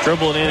Reuter's going to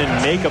dribble it in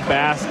and make a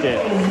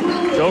basket.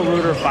 Joe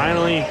Reuter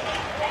finally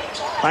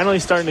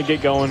starting to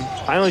get going.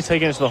 Finally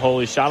taking it to the hole.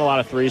 He shot a lot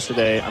of 3s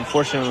today.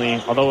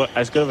 Unfortunately, although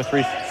as good of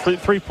a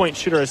three-point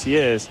shooter as he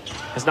is,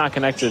 has not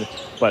connected.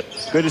 But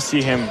good to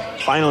see him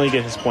finally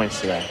get his points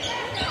today.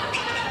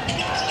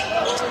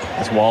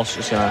 As Walsh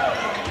is going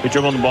to be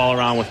dribbling the ball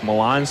around with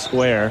Milan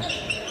Square.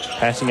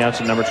 Passing out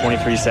to number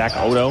 23, Zach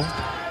Odo.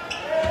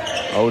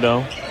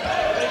 Odo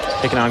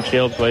taking on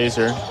Caleb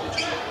Glazer.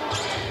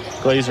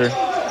 Glazer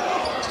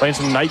playing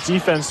some night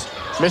defense.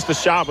 Missed the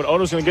shot, but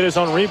Odo's going to get his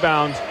own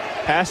rebound.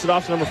 Pass it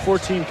off to number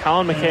 14,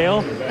 Colin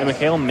McHale. And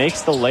McHale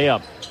makes the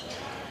layup,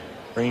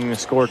 bringing the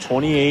score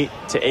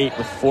 28-8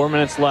 with 4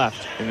 minutes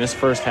left in this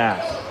first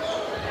half.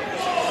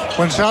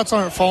 When shots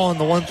aren't falling,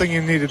 the one thing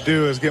you need to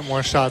do is get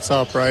more shots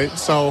up, right?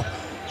 So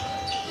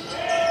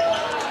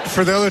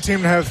for the other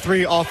team to have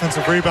 3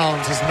 offensive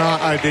rebounds is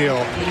not ideal.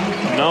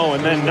 No,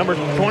 and then number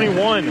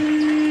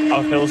 21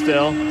 of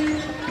Hillsdale,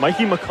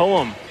 Mikey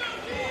McCollum,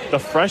 the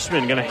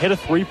freshman, going to hit a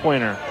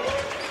 3-pointer,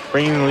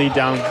 bringing the lead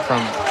down to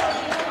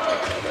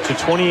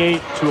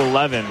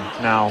 28-11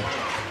 now.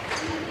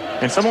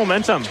 And some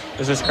momentum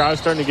as this crowd is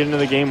starting to get into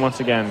the game once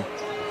again.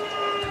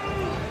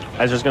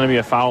 As there's going to be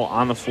a foul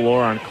on the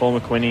floor on Cole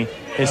McQuinney.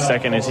 His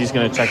second, as he's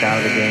going to check out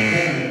of the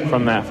game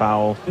from that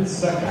foul.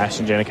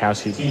 Ashton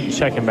Janikowski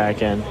checking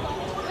back in.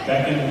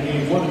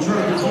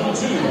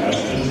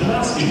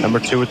 Number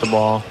 2 with the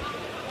ball.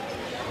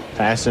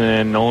 Passing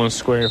in Nolan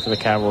Square for the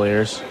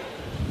Cavaliers.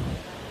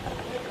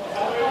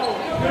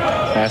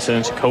 Passing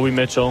into Kobe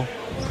Mitchell.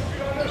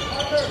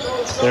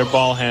 Their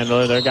ball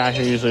handler, their guy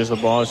who usually has the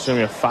ball. It's going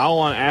to be a foul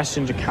on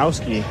Ashton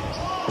Janikowski.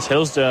 As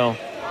Hillsdale,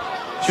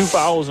 2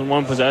 fouls in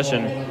 1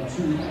 possession.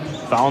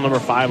 Foul number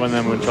 5 on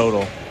them in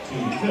total.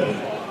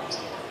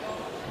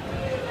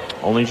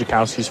 Only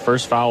Jakowski's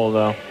first foul,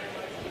 though.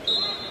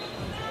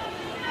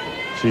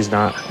 She's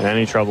not in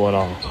any trouble at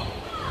all.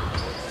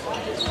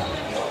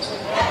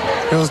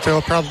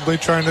 Hillsdale probably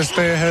trying to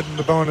stay ahead in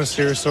the bonus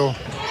here, so.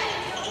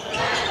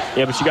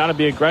 Yeah, but you got to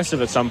be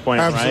aggressive at some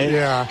point, right?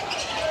 Yeah.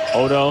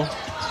 Odo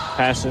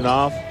passing it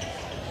off.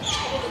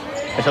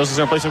 And Hillsdale's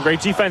going to play some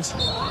great defense.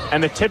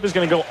 And the tip is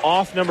going to go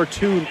off number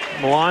 2,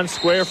 Milan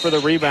Square, for the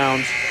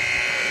rebound.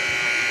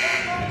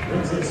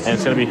 And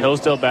it's going to be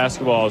Hillsdale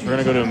basketball. We're going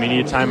to go to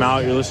immediate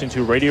timeout. You're listening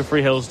to Radio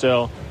Free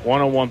Hillsdale,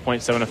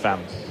 101.7 FM.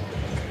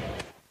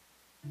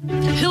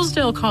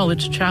 Hillsdale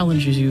College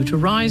challenges you to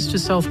rise to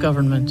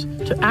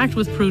self-government, to act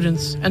with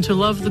prudence, and to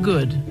love the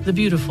good, the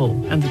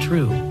beautiful, and the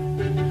true.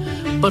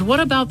 But what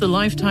about the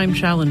lifetime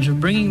challenge of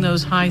bringing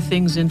those high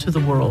things into the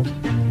world?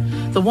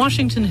 The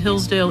Washington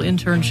Hillsdale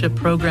Internship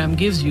Program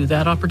gives you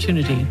that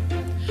opportunity.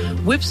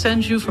 WIP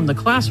sends you from the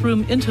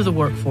classroom into the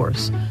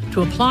workforce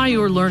to apply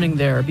your learning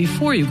there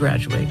before you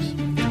graduate.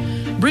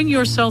 Bring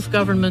your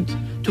self-government,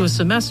 to a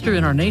semester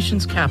in our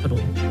nation's capital.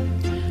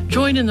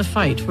 Join in the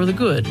fight for the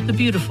good, the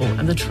beautiful,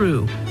 and the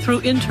true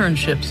through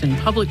internships in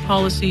public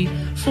policy,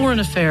 foreign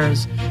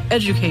affairs,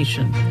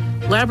 education,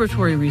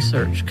 laboratory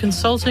research,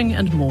 consulting,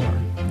 and more.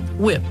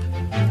 WIP.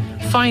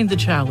 Find the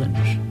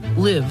challenge.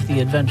 Live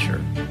the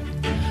adventure.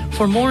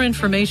 For more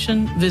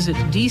information, visit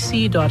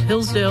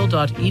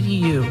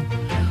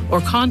dc.hillsdale.edu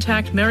or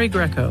contact Mary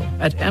Greco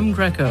at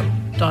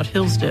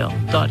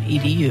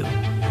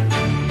mgreco.hillsdale.edu.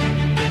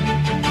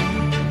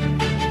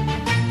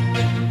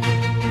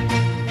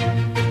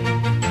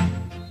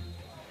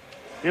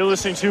 You're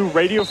listening to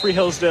Radio Free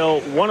Hillsdale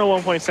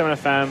 101.7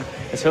 FM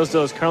as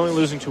Hillsdale is currently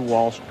losing to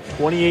Walsh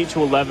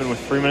 28-11 with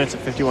 3 minutes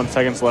and 51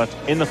 seconds left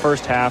in the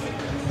first half.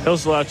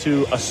 Hillsdale out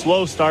to a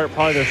slow start,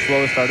 probably their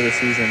slowest start of the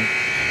season.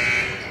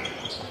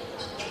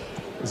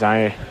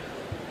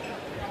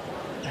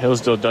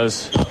 Hillsdale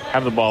does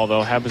have the ball,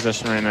 though, have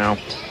possession right now.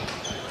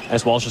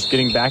 As Walsh is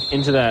getting back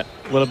into that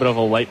little bit of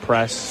a light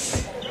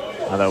press,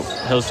 although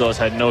Hillsdale has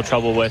had no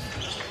trouble with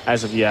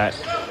as of yet.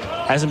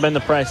 Hasn't been the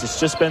press. It's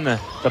just been the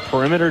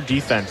perimeter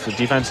defense, the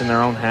defense in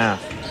their own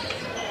half,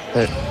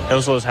 that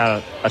Hillsdale has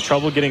had a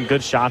trouble getting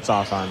good shots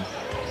off on.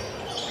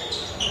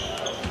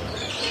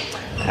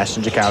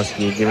 Ashton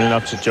Jakowski giving it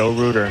up to Joe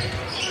Reuter.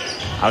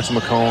 Out to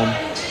McCollum.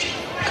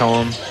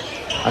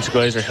 Out to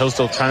Glazer.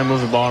 Hillsdale trying to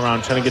move the ball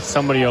around, trying to get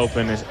somebody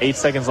open. There's 8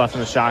 seconds left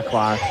in the shot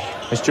clock.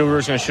 As Joe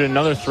Reuter's going to shoot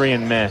another three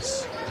and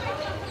miss.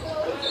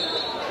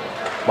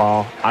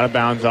 Ball out of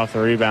bounds off the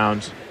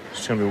rebound.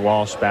 It's going to be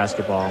Walsh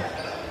basketball.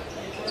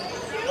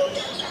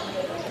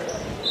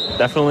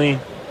 Definitely,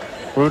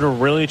 Reuter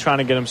really trying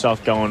to get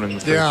himself going in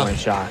the three-point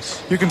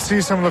shots. You can see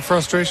some of the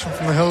frustration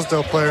from the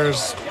Hillsdale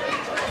players,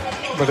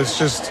 but it's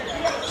just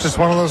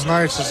one of those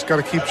nights. Just got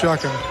to keep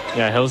chucking.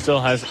 Yeah,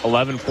 Hillsdale has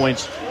 11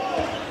 points.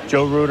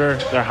 Joe Reuter,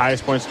 their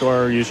highest point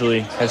scorer, usually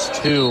has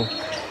 2.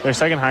 Their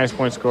second highest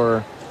point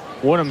scorer,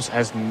 Woodhams,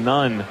 has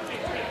none.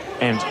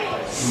 And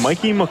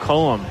Mikey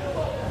McCollum,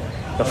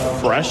 the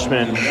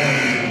freshman,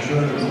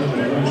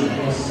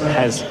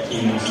 has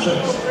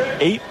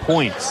 8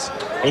 points.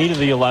 8 of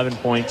the 11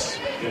 points.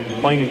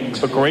 Playing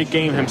a great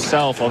game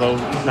himself, although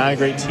not a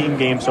great team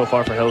game so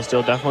far for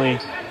Hillsdale. Definitely,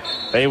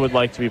 they would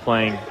like to be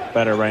playing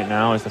better right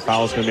now as the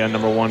foul is going to be on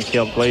number 1,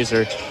 Caleb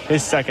Glazer.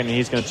 His second,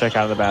 he's going to check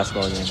out of the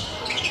basketball game.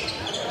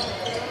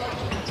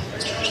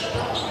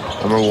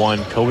 Number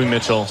 1, Kobe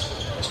Mitchell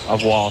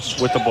of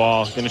Walsh with the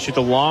ball. Going to shoot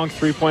the long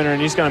three-pointer,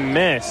 and he's going to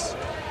miss.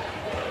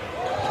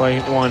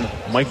 21,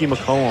 Mikey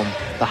McCollum,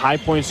 the high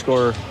point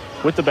scorer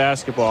with the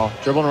basketball.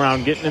 Dribbling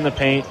around, getting in the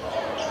paint.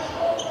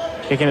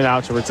 Kicking it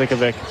out to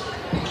Radzikovic.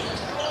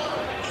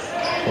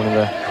 One of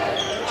the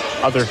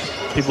other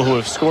people who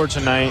have scored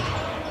tonight.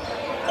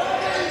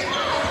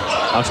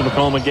 Out to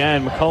McCollum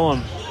again.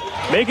 McCollum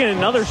making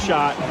another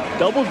shot.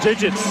 Double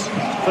digits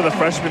for the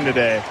freshman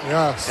today.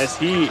 Yes. As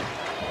he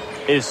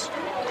is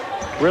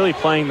really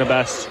playing the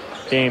best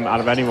game out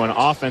of anyone,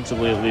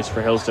 offensively at least,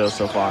 for Hillsdale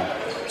so far.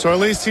 So at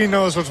least he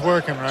knows what's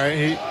working, right?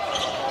 He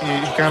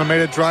kind of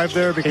made a drive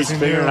there because he's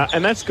figuring knew. Out,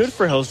 and that's good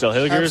for Hillsdale.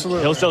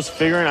 Absolutely. Hillsdale's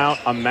figuring out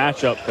a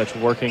matchup that's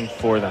working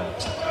for them.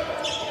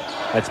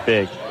 That's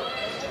big.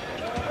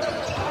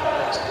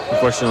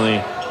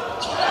 Unfortunately.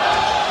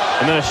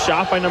 And then a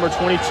shot by number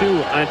 22.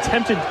 An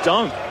attempted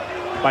dunk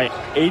by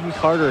Aiden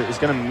Carter is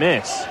going to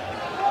miss.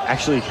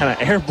 Actually kind of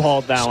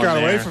airballed that one. Just got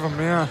there. away from him,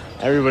 yeah.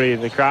 Everybody,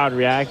 the crowd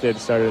reacted,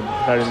 started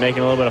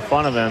making a little bit of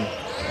fun of him.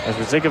 As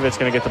Radzikovic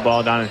going to get the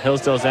ball down in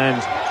Hillsdale's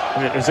end.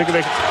 And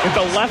Radzikovic with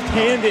the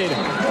left-handed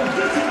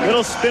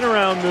little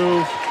spin-around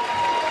move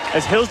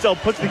as Hillsdale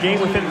puts the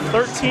game within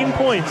 13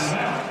 points.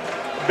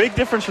 Big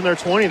difference from their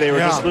 20. They were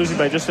just losing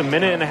by just a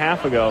minute and a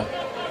half ago.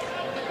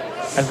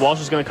 As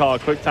Walsh is going to call a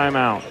quick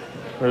timeout.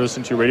 We're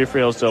listening to Radio Free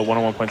Hillsdale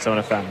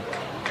 101.7 FM.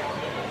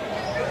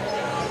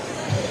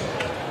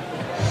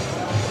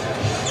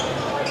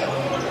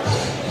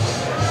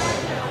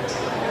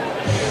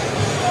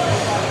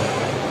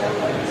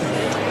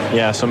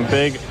 Yeah, some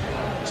big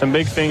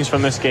things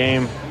from this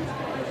game.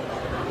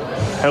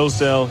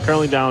 Hillsdale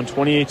currently down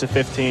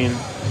 28-15.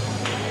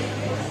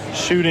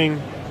 Shooting,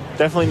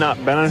 definitely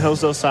not been on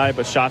Hillsdale's side,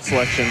 but shot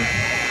selection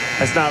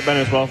has not been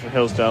as well for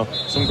Hillsdale.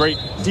 Some great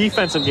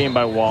defensive game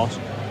by Walsh.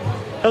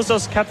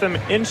 Hillsdale's kept them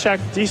in check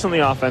decently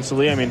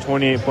offensively. I mean,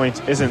 28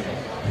 points isn't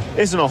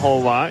a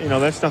whole lot. You know,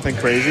 that's nothing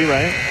crazy,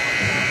 right?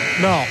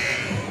 No,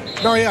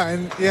 yeah,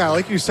 and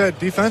like you said,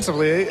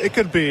 defensively, it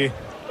could be.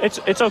 It's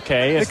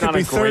okay. It's it could not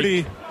be a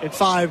great,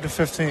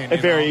 35-15.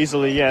 It very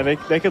easily, yeah.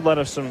 They could let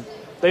us some.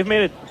 They've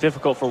made it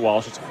difficult for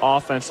Walsh. It's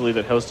offensively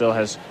that Hillsdale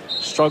has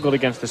struggled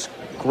against this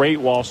great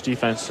Walsh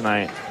defense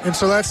tonight. And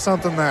so that's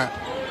something that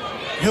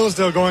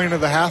Hillsdale going into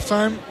the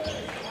halftime,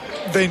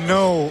 they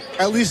know,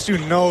 at least you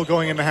know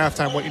going into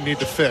halftime what you need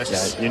to fix.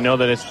 Yeah, you know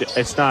that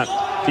it's not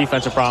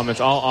defensive problem. It's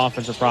all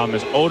offensive problem.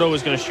 As Odo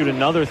is going to shoot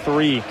another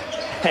three.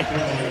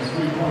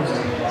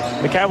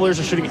 The Cavaliers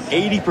are shooting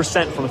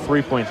 80% from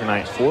three-point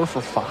tonight, 4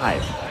 for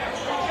 5.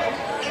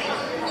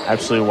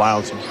 Absolutely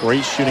wild. Some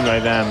great shooting by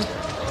them,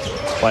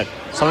 but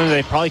something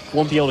they probably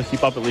won't be able to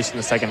keep up, at least in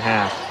the second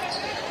half.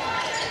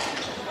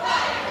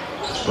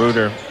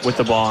 Rudder with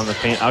the ball in the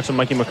paint. Out to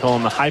Mikey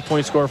McCollum, the high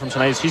point scorer from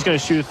tonight. He's going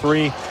to shoot a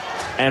 3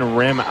 and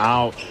rim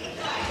out.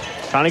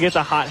 Trying to get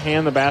the hot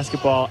hand the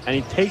basketball, and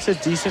he takes a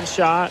decent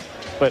shot,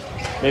 but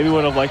maybe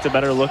would have liked a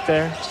better look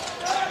there.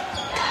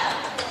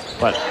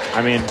 But,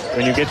 I mean,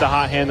 when you get the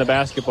hot hand the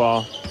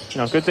basketball,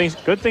 good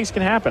things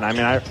can happen. I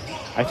mean,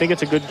 I think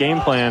it's a good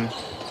game plan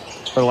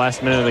for the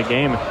last minute of the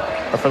game,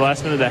 or for the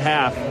last minute of the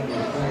half,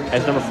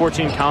 as number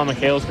 14, Colin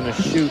McHale, is going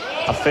to shoot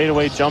a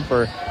fadeaway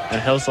jumper,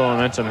 and Hillsdale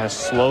momentum has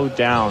slowed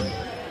down.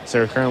 So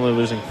they're currently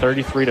losing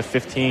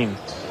 33-15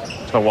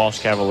 to the Walsh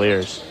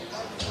Cavaliers.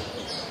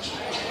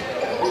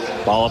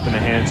 Ball up in the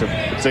hands of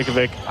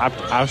Zikovic,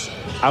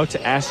 out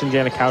to Ashton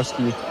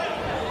Janikowski,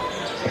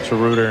 up to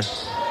Rudder,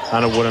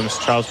 on to Woodhams.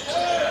 Charles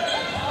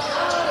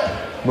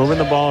moving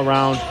the ball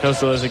around.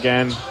 Hillsdale is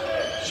again.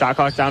 Shot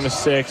clock down to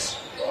 6.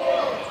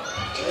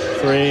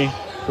 3.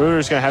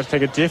 Rudder's going to have to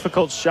take a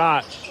difficult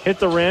shot, hit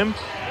the rim,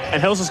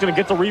 and Hillsdale's going to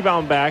get the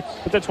rebound back,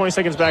 put that 20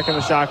 seconds back on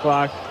the shot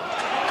clock,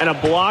 and a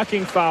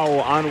blocking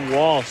foul on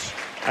Walsh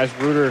as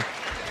Rudder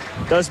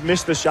does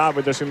miss the shot,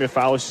 but there's going to be a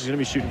foul. She's going to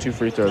be shooting 2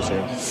 free throws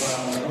here.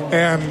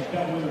 And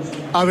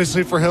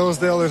obviously for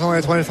Hillsdale, there's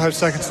only 25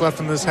 seconds left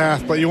in this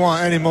half, but you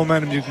want any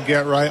momentum you can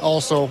get, right?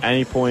 Also,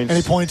 any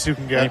points you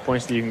can get. Any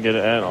points that you can get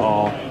at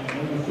all.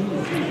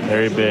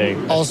 Very big.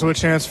 Also a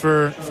chance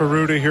for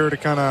Ruddy here to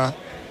kind of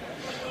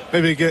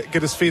maybe get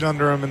his feet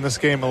under him in this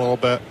game a little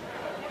bit.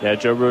 Yeah,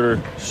 Joe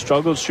Rudder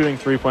struggled shooting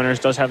three-pointers,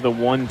 does have the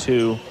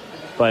 1-2,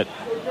 but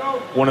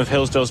one of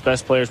Hillsdale's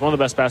best players, one of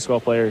the best basketball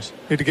players.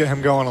 Need to get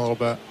him going a little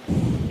bit.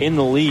 In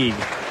the league,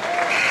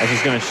 as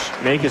he's going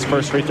to make his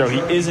first free throw. He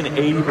is an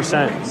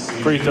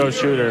 80% free throw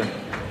shooter,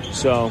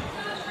 so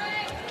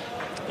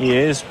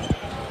he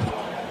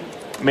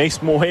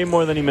makes way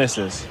more than he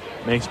misses.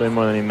 Makes way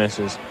more than he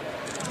misses.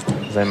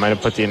 As I might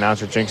have put the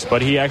announcer jinx,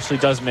 but he actually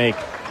does make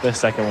the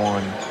second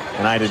one,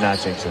 and I did not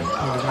jinx him.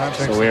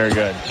 So we are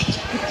good.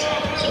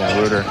 Yeah,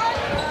 Rudder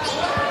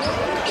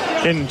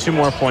getting 2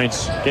 more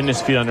points, getting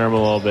his feet under him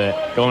a little bit,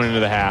 going into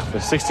the half.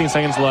 With 16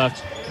 seconds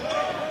left,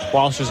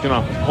 Walsh is going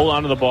to hold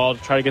on to the ball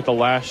to try to get the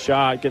last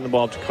shot, getting the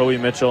ball to Kobe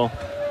Mitchell.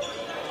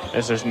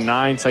 As there's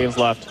 9 seconds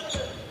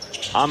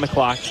left on the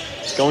clock,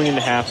 going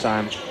into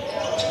halftime.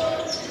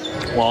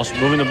 Walsh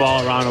moving the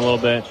ball around a little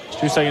bit.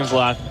 2 seconds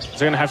left. He's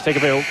going to have to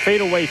take a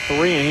fadeaway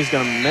 3, and he's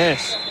going to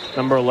miss.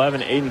 Number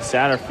 11, Aiden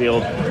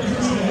Satterfield.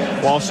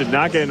 Walsh did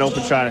not get an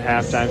open shot at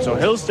halftime, so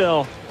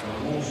Hillsdale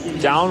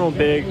down a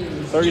big,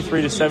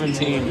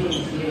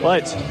 33-17.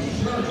 But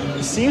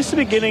he seems to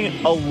be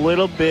getting a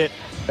little bit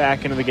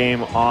back into the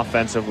game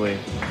offensively.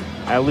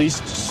 At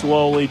least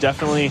slowly.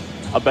 Definitely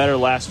a better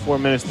last 4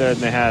 minutes there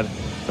than they had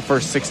the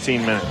first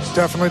 16 minutes.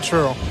 Definitely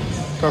true.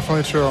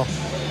 Definitely true.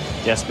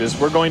 Yes, because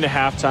we're going to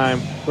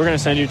halftime. We're going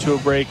to send you to a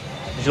break.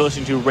 You're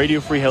listening to Radio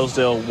Free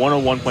Hillsdale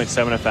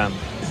 101.7 FM.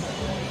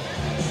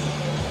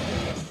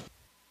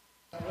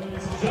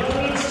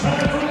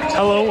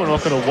 Hello and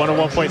welcome to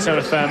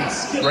 101.7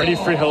 FM. Radio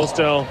Free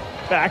Hillsdale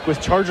back with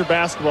Charger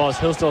basketball as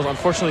Hillsdale is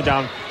unfortunately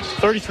down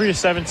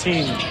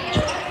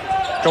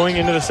 33-17 going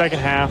into the second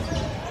half.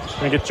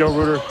 Going to get Joe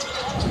Rudder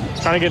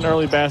trying to get an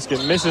early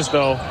basket. Misses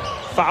though.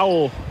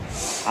 Foul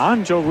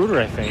on Joe Rudder,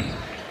 I think.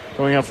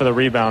 Going up for the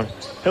rebound.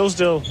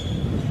 Hillsdale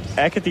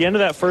back at the end of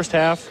that first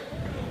half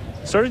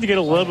started to get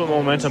a little bit of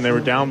momentum. They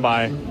were down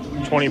by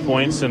 20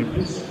 points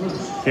and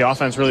the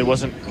offense really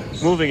wasn't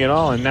moving at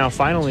all. And now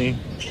finally,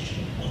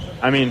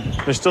 I mean,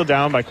 they're still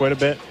down by quite a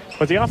bit,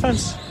 but the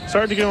offense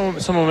started to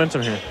get some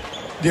momentum here.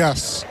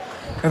 Yes,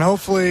 and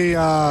hopefully,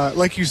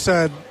 like you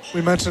said,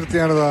 we mentioned at the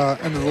end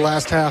of the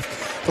last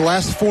half, the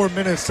last 4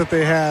 minutes that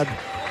they had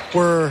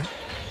were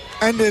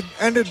ended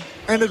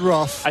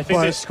rough. I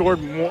think they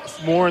scored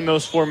more in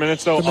those 4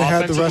 minutes, though, than they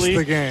had the rest of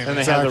the game. And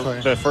they had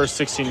the first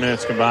 16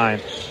 minutes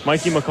combined.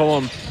 Mikey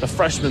McCollum, the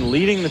freshman,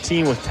 leading the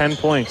team with 10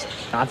 points.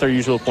 Not their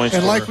usual points.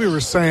 And like we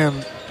were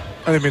saying,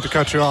 I didn't mean to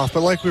cut you off,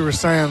 but like we were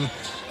saying,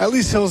 at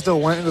least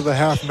Hillsdale went into the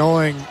half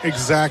knowing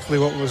exactly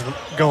what was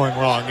going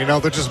wrong. You know,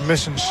 they're just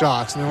missing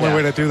shots. And the only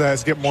way to do that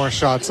is get more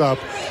shots up.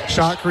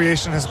 Shot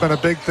creation has been a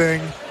big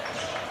thing.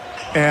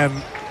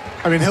 And,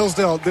 I mean,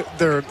 Hillsdale,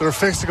 they're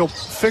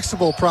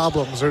fixable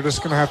problems. They're just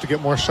going to have to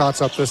get more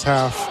shots up this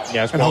half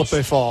and hope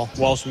they fall.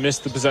 Walsh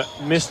missed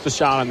the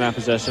shot on that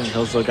possession.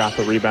 Hillsdale got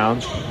the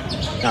rebound.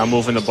 Now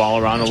moving the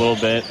ball around a little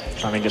bit,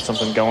 trying to get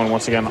something going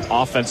once again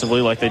offensively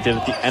like they did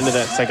at the end of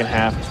that second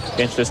half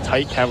against this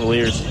tight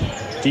Cavaliers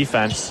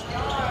defense.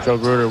 Joe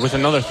Rudder with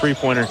another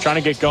three-pointer, trying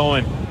to get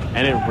going,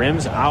 and it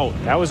rims out.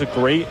 That was a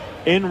great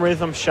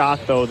in-rhythm shot,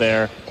 though,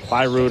 there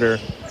by Rudder.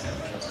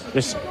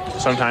 Just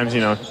sometimes,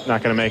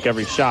 not going to make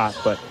every shot,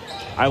 but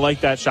I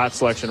like that shot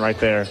selection right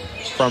there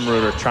from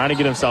Rudder, trying to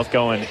get himself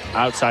going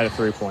outside of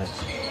 3 points.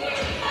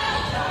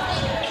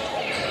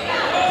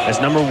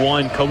 As number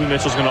 1, Kobe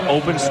Mitchell's going to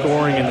open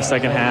scoring in the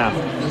second half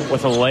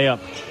with a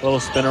layup, little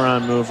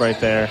spin-around move right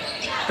there.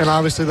 And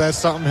obviously that's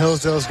something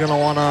Hillsdale's going to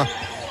want to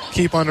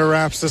keep under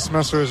wraps this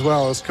semester as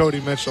well, as Cody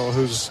Mitchell,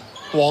 who's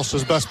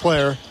Walsh's best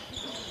player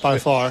by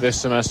far.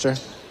 This semester?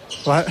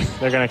 What?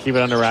 They're going to keep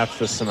it under wraps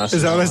this semester.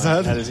 Is that what I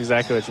said? That is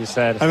exactly what you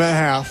said. I meant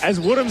half. As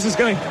Woodhams is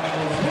going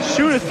to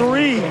shoot a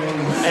three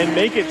and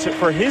make it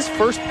for his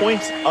first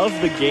points of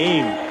the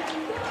game.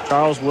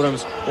 Charles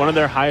Woodhams, one of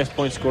their highest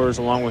point scorers,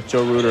 along with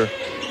Joe Reuter,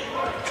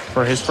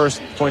 for his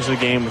first points of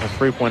the game with a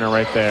three-pointer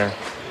right there.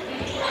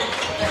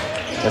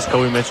 As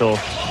Kobe Mitchell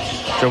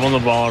dribbling the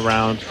ball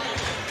around,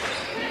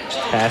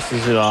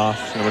 passes it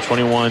off. Number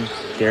 21,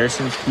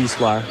 Garrison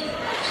Kiesler.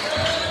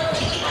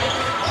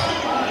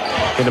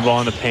 Get the ball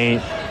in the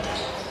paint.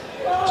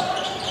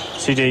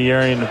 C.J.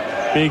 Urian,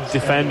 big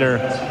defender.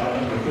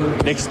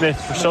 Nick Smith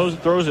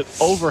throws it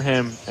over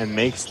him and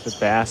makes the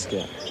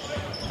basket.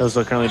 Those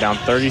are currently down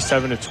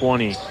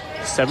 37-20.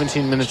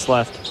 17 minutes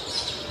left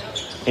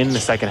in the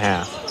second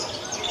half.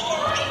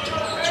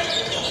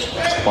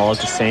 Ball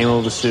to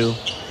Samuel Basu.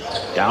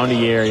 Down to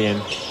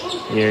Urian.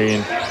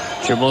 Urian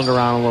dribbling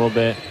around a little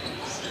bit.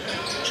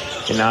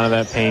 Getting out of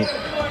that paint.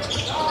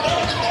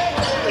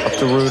 Up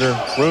to Reuter.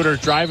 Reuter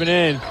driving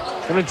in.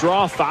 Going to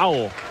draw a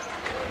foul.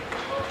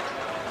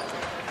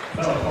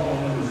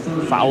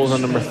 Fouls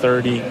on number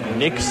 30.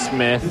 Nick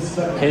Smith,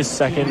 his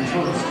second.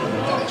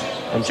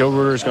 And Joe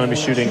Reuter is going to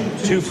be shooting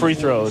 2 free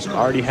throws.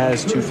 Already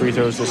has 2 free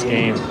throws this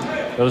game.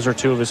 Those are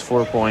 2 of his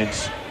 4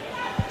 points.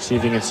 See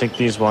if he can sink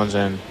these ones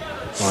in.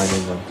 I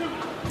need them.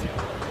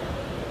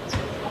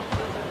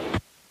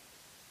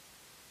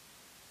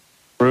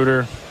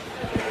 Reuter.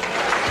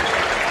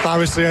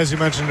 Obviously, as you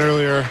mentioned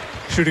earlier,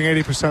 shooting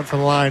 80% from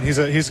the line. He's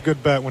a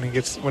good bet when he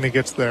gets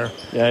there.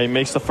 Yeah, he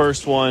makes the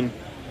first one.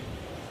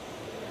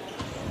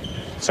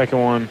 Second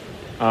one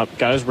up.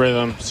 Got his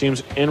rhythm.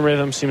 Seems in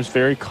rhythm. Seems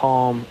very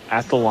calm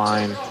at the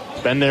line.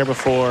 Been there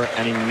before,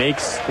 and he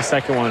makes the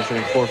second one,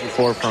 shooting 4 for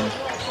 4 from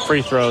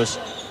free throws,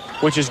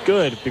 which is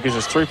good because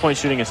his three-point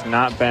shooting has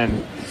not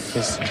been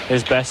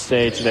his best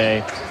day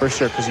today, for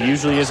sure, because he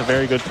usually is a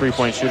very good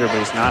three-point shooter, but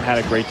he's not had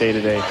a great day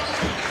today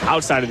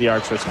outside of the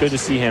arc, so it's good to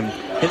see him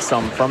hit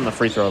some from the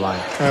free throw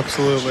line.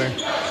 Absolutely.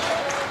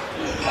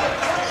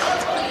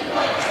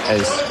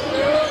 As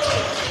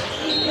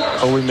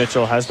Kobe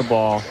Mitchell has the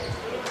ball,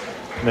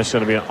 and there's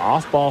going to be an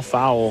off-ball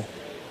foul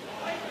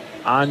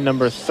on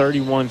number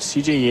 31,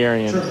 C.J.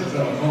 Urian.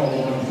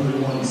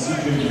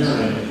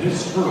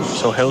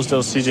 So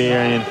Hillsdale C.J.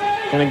 Urian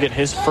going to get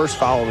his first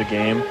foul of the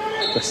game.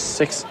 The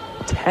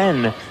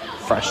 6'10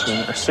 freshman,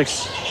 or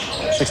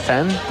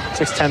 6'10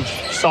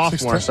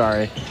 sophomore, 6'10.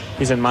 Sorry.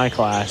 He's in my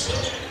class.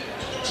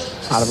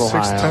 Out of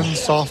Ohio. 6'10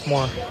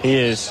 sophomore. He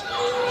is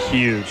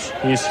huge.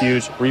 He is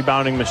huge.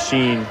 Rebounding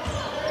machine.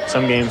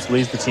 Some games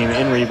leads the team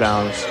in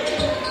rebounds.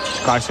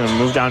 The clock's going to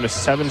move down to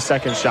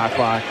 7-second shot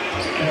clock.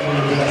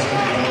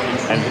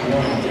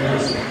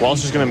 And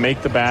Walsh is going to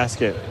make the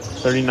basket.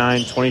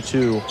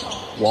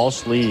 39-22.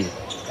 Walsh lead.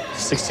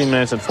 16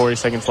 minutes and 40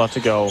 seconds left to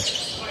go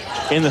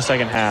in the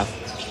second half.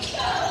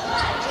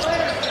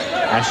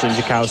 Ashton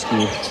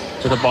Jakowski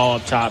with the ball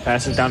up top.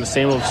 Passes down to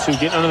Samuel Basu.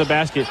 Getting under the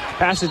basket.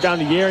 Passes down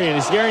to Urian.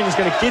 As Urian is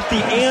going to get the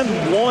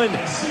and one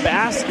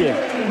basket.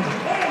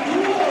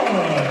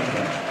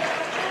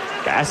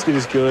 Basket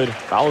is good.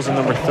 Fouls on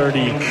number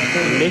 30,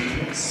 Nick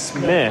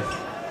Smith.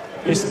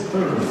 His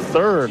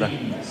third,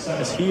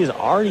 as he is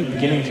already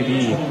beginning to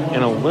be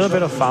in a little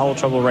bit of foul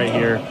trouble right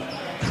here.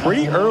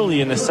 Pretty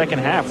early in the second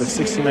half with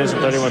 16 minutes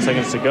and 31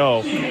 seconds to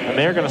go. And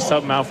they're going to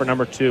sub him out for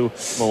number 2,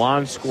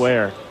 Milan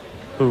Square,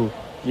 who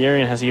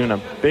Urian has even a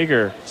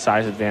bigger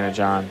size advantage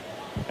on,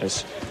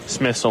 as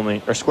Smith's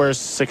Square's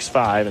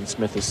 6'5" and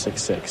Smith is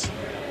 6'6".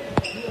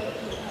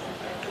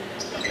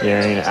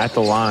 Urian at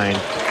the line.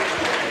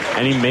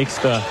 And he makes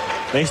the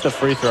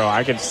free throw.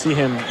 I could see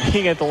him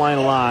being at the line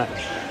a lot,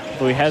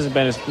 but he hasn't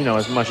been as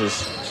much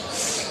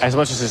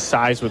as his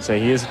size would say.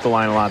 He is at the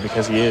line a lot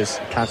because he is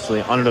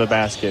constantly under the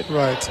basket,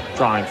 right,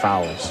 drawing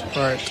fouls.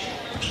 Right.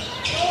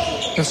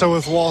 And so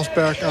with Walsh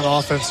back on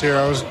offense here,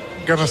 I was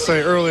gonna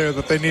say earlier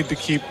that they need to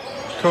keep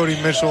Cody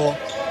Mitchell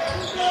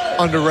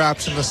under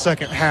wraps in the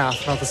second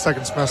half, not the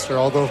second semester.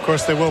 Although of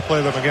course they will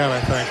play them again,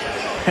 I think.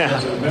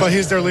 But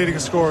he's their leading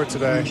scorer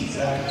today,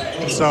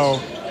 so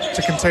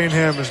to contain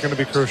him is going to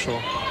be crucial.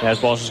 Yeah,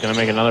 as Walsh is going to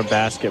make another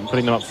basket,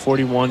 putting them up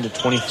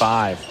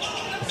 41-25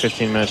 with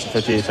 15 minutes and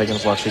 58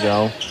 seconds left to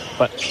go.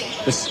 But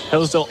this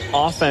Hillsdale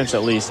offense,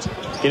 at least,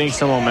 getting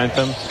some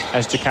momentum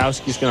as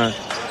Jakowski's going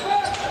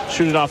to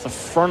shoot it off the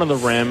front of the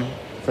rim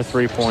for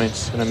 3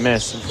 points. Going to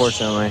miss,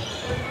 unfortunately.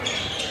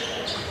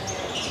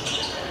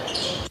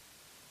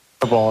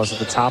 The ball is at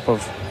the top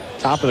of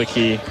the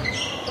key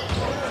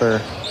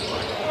for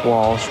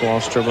Walsh.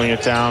 Walsh dribbling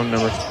it down.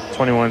 Number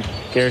 21,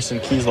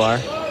 Garrison Kiesler.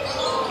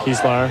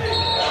 Kiesler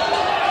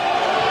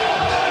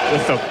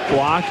with the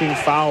blocking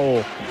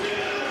foul.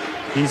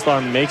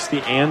 Kiesler makes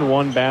the and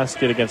one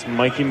basket against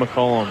Mikey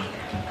McCollum.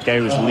 The guy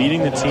who's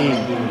leading the team,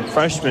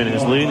 freshman,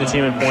 who's leading the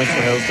team in points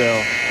for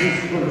Hillsdale.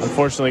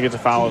 Unfortunately gets a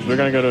foul. We're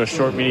going to go to a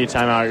short media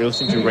timeout. You're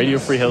listening to Radio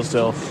Free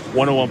Hillsdale,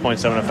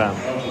 101.7 FM.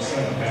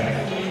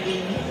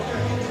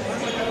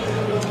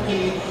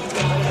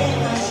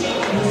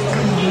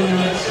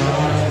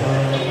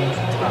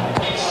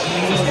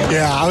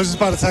 Yeah, I was just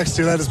about to text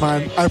you. That is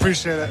mine. I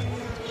appreciate it.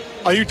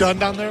 Are you done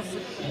down there?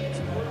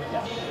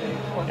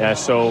 Yeah,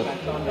 so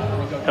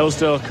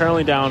Hillsdale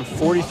currently down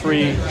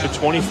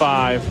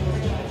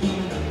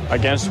 43-25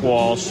 against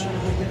Walsh.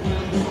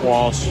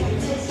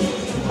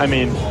 I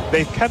mean,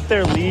 they've kept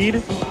their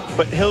lead,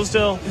 but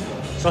Hillsdale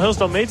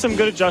made some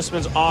good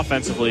adjustments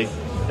offensively.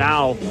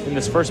 Now, in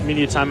this first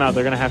media timeout,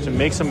 they're going to have to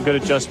make some good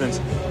adjustments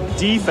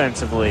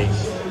defensively,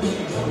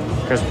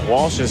 because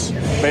Walsh has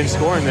been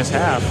scoring this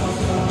half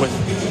with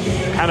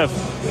kind of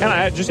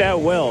just at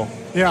will.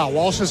 Yeah,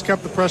 Walsh has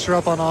kept the pressure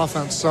up on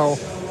offense, so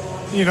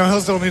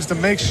Hillsdale needs to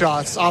make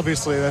shots.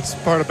 Obviously, that's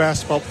part of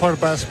basketball. Part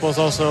of basketball is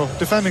also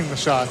defending the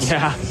shots.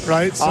 Yeah,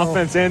 right. So,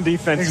 offense and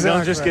defense.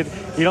 Exactly.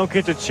 You don't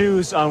get to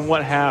choose on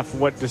what half,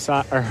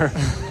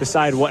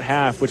 decide what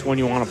half, which one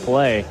you want to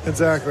play.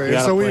 Exactly.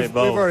 So we've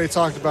already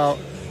talked about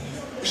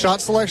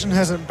shot selection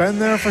hasn't been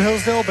there for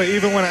Hillsdale, but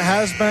even when it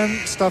has been,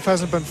 stuff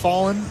hasn't been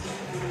falling.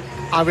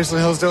 Obviously,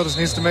 Hillsdale just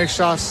needs to make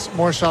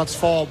more shots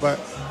fall, but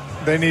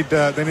they need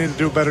to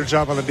do a better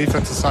job on the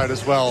defensive side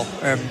as well,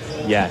 and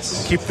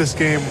keep this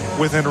game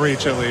within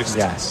reach at least.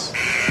 Yes,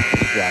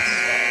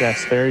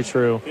 very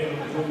true.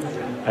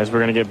 As we're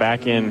going to get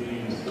back in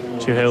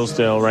to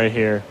Hillsdale right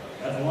here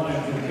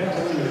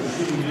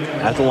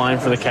at the line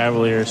for the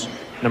Cavaliers,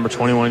 number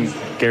 21,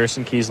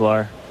 Garrison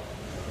Kieslar.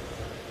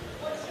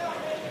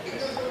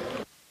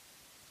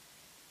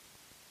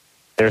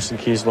 Garrison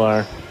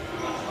Kieslar.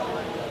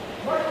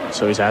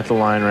 So he's at the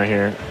line right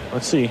here.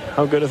 Let's see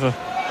how good of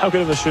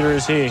a shooter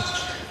is he?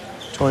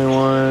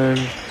 21.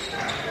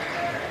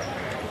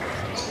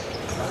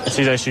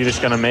 He's actually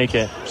just going to make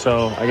it.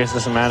 So I guess it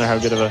doesn't matter how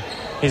good of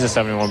he's a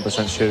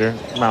 71% shooter.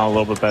 Not a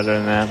little bit better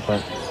than that,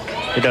 but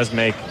he does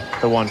make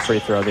the one free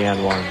throw, the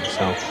end one.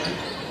 So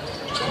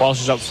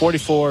Walsh is up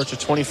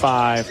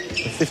 44-25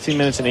 with 15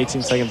 minutes and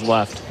 18 seconds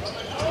left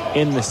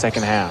in the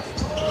second half.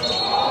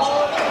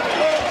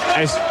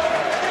 As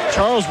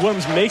Charles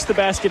Williams makes the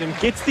basket and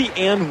gets the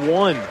and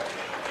one.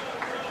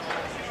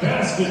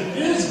 Basket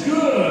is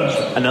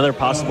good. Another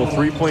possible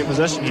three-point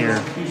possession here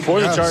for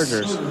the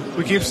Chargers.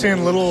 We keep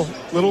seeing little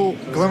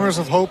glimmers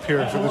of hope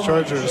here for the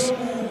Chargers,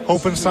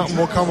 hoping something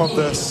will come of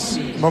this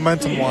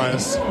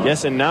momentum-wise.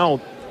 Yes, and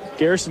now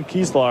Garrison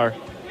Kieslar,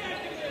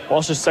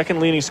 Walsh's second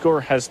leading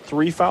scorer, has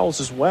 3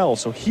 fouls as well,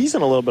 so he's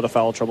in a little bit of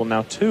foul trouble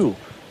now too.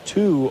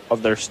 2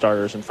 of their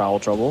starters in foul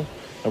trouble.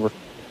 Number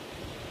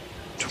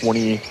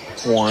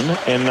 21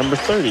 and number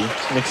 30,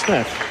 Mick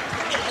Smith.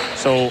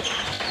 So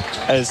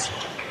as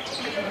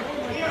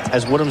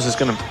Woodhams is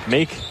going to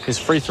make his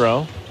free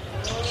throw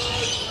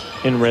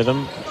in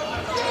rhythm,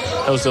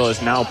 Hillsdale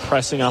is now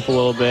pressing up a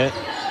little bit,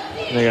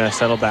 and they're going to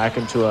settle back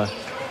into a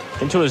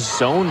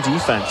zone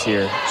defense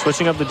here,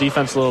 switching up the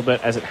defense a little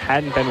bit as it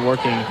hadn't been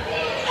working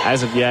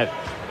as of yet.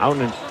 Out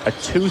in a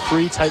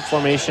 2-3 type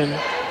formation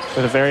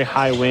with a very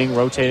high wing,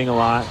 rotating a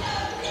lot.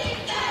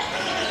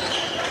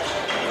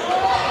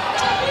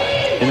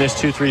 In this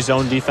 2-3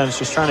 zone defense,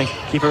 just trying to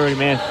keep everybody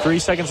man. 3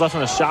 seconds left on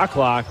the shot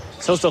clock.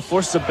 Hillsdale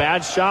forces a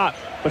bad shot,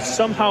 but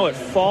somehow it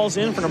falls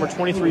in for number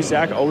 23,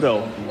 Zach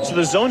Odo. So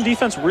the zone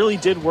defense really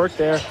did work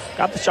there.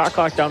 Got the shot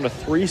clock down to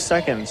 3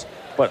 seconds,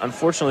 but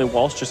unfortunately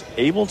Walsh just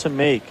able to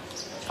make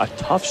a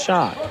tough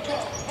shot.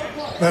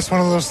 That's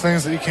one of those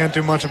things that you can't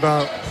do much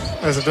about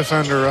as a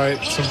defender,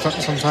 right?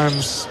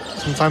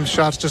 Sometimes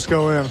shots just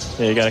go in.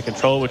 Yeah, you got to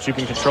control what you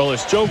can control.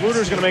 As Joe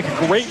Bruder's going to make a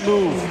great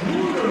move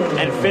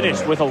and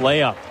finish with a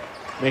layup,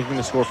 making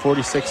the score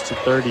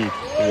 46-30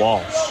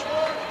 Walsh.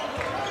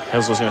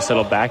 Hillsdale's going to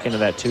settle back into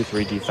that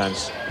 2-3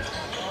 defense,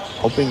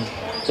 hoping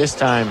this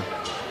time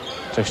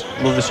to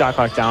move the shot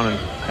clock down and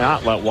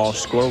not let Walsh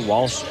score.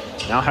 Walsh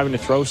now having to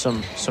throw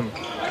some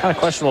kind of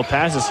questionable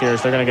passes here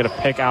as they're going to get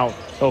a pick out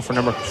for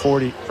number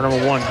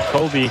 1,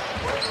 Kobe.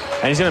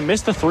 And he's going to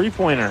miss the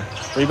three-pointer.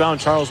 Rebound,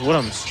 Charles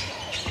Woodhams.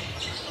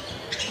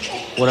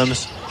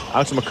 Woodhams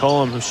out to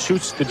McCollum, who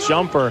shoots the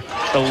jumper.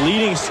 The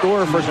leading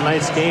scorer for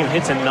tonight's game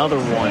hits another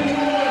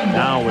one.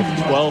 Now with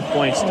 12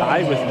 points,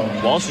 tied with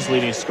Walsh's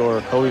leading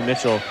scorer, Kobe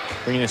Mitchell,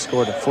 bringing his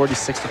score to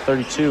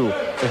 46-32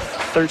 with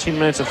 13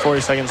 minutes and 40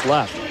 seconds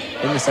left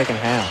in the second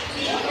half.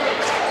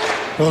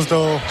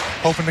 Hillsdale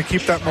hoping to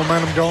keep that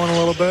momentum going a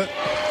little bit.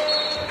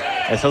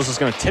 As Hillsdale's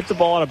going to tip the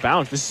ball out of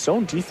bounds. This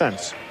zone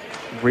defense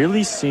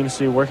really seems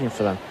to be working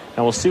for them.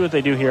 Now we'll see what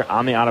they do here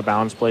on the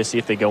out-of-bounds play, see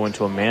if they go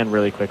into a man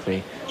really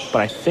quickly.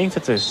 But I think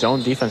that the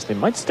zone defense, they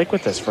might stick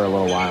with this for a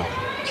little while.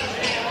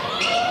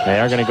 They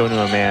are going to go to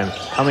a man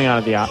coming out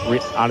of the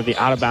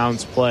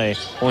out-of-bounds play.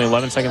 Only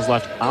 11 seconds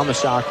left on the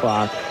shot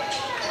clock.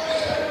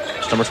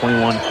 Number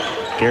 21,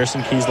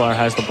 Garrison Kieslar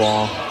has the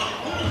ball.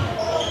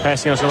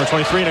 Passing out to number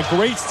 23, and a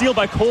great steal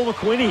by Cole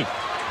McQuinney.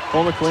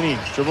 Cole McQuinney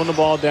dribbling the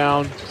ball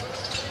down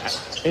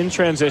in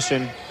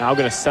transition. Now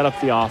going to set up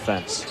the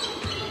offense.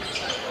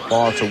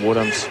 Ball out to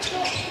Woodhams.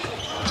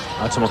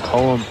 Out to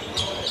McCollum.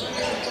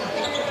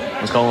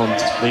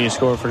 McCollum, leading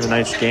scorer for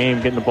tonight's game,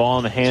 getting the ball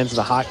in the hands of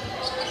the hot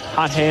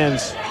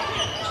hands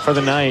for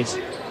the night.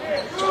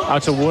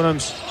 Out to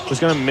Woodhams, who's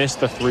going to miss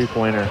the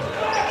three-pointer.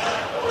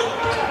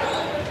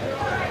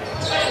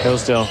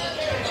 Hillsdale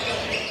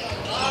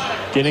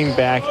getting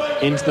back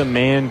into the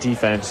man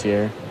defense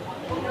here.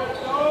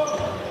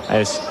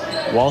 As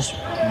Walsh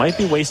might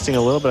be wasting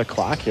a little bit of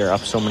clock here,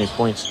 up so many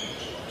points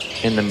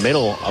in the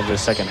middle of the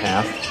second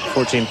half.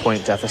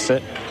 14-point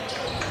deficit.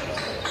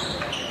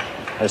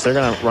 As they're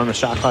going to run the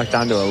shot clock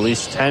down to at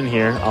least 10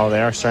 here. Oh,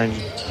 they are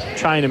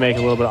trying to make a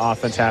little bit of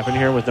offense happen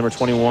here with number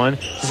 21.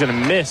 He's going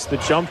to miss the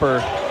jumper.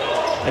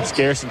 That's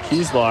Garrison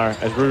Kieslar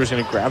as Ruder's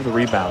going to grab the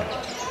rebound.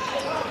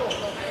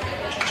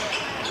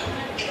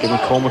 Giving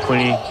Cole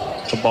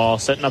McQueenie the ball,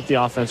 setting up the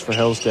offense for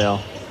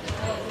Hillsdale.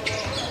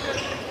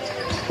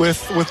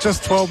 With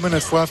just 12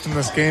 minutes left in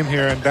this game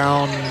here and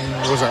down,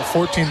 was that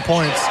 14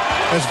 points,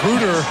 as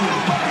Ruder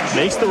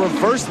makes the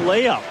reverse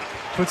layup.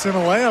 Puts in a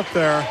layup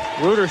there.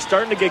 Ruder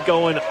starting to get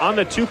going on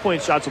the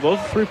 2-point shots. So those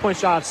 3-point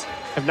shots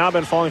have not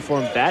been falling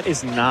for him. That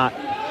is not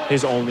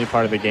his only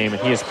part of the game,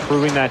 and he is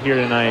proving that here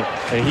tonight,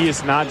 that he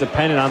is not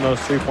dependent on those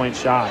 3-point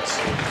shots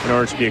in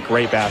order to be a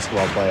great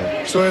basketball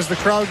player. So as the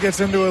crowd gets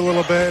into it a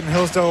little bit and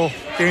Hillsdale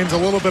gains a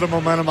little bit of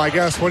momentum, I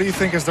guess, what do you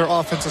think is their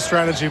offensive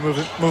strategy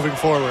moving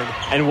forward?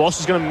 And Walsh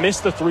is going to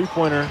miss the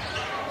three-pointer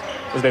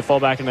as they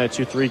fall back into that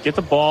 2-3. Get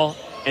the ball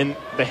in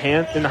the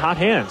hot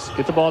hands.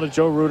 Get the ball to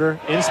Joe Ruder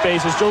in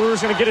space as Joe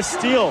Ruder's going to get a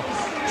steal.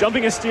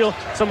 Jumping a steal,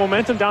 some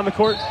momentum down the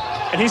court,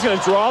 and he's going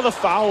to draw the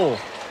foul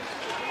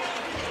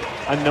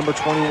on number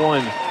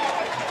 21,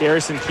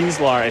 Garrison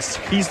Kieslar. As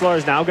Kieslar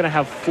is now going to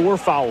have 4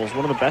 fouls,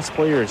 one of the best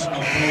players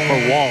for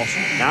Walsh.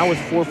 Now with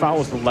 4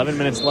 fouls, 11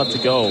 minutes left to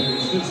go.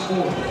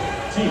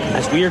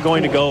 As we are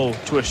going to go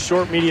to a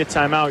short media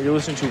timeout, you're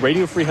listening to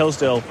Radio Free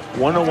Hillsdale,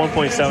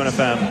 101.7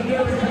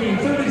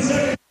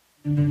 FM.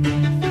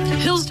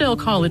 Hillsdale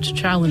College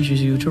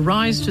challenges you to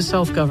rise to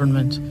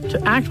self-government,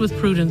 to act with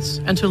prudence,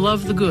 and to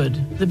love the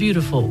good, the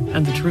beautiful,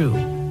 and the true.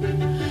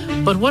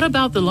 But what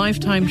about the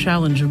lifetime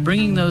challenge of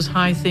bringing those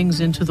high things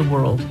into the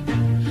world?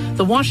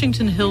 The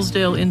Washington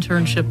Hillsdale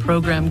Internship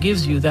Program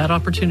gives you that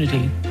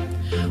opportunity.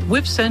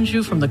 WIP sends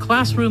you from the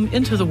classroom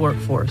into the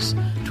workforce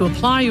to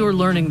apply your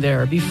learning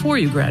there before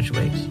you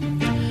graduate.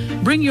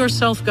 Bring your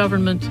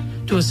self-government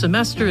to a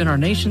semester in our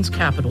nation's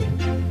capital.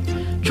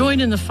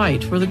 Join in the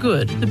fight for the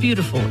good, the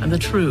beautiful, and the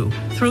true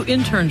through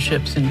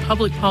internships in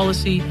public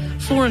policy,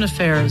 foreign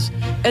affairs,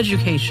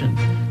 education,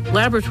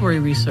 laboratory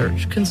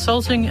research,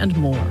 consulting, and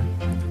more.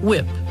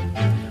 WIP.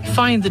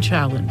 Find the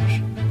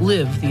challenge.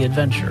 Live the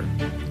adventure.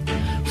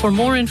 For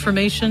more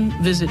information,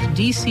 visit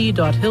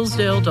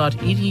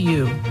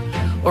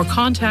dc.hillsdale.edu or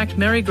contact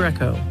Mary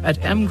Greco at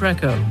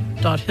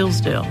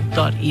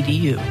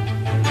mgreco.hillsdale.edu.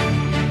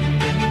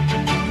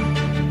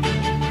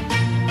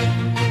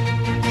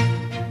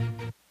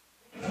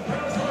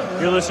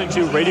 You're listening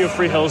to Radio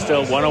Free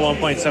Hillsdale,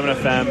 101.7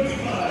 FM.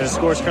 The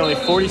score is currently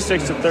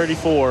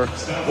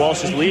 46-34.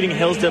 Walsh is leading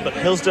Hillsdale, but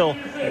Hillsdale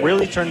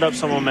really turned up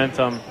some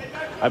momentum.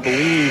 I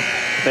believe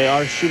they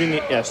are shooting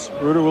it. Yes,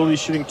 Ruder will be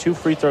shooting 2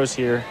 free throws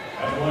here.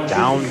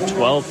 Down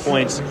 12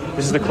 points.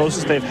 This is the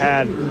closest they've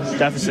had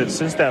deficit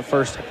since that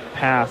first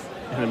half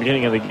in the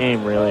beginning of the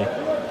game, really.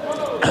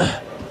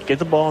 Get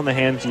the ball in the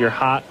hands of your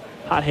hot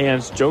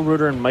hands. Joe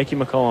Ruder and Mikey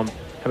McCollum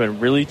have been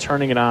really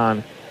turning it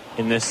on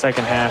in this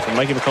second half. And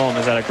Mikey McCollum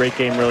has had a great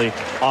game, really,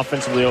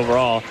 offensively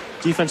overall.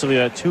 Defensively,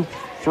 that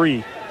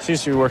 2-3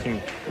 seems to be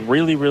working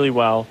really, really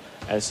well,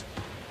 as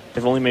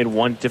they've only made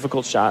 1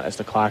 difficult shot as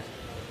the clock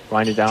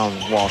winded down.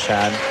 Walsh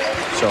had.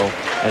 So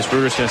as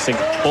Ruder's going to sink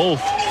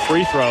both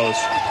free throws.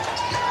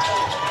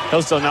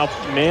 Hillsdale now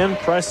man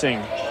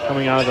pressing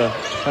coming out of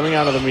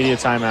the media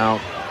timeout.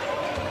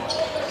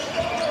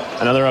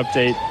 Another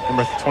update,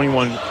 number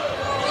 21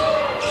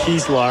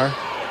 Kieslar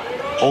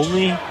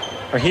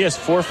he has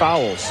 4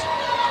 fouls.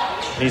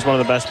 He's one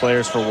of the best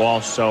players for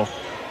Walsh, so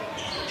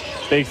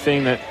big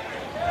thing that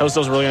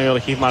Hillsdale's really going to be able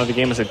to keep him out of the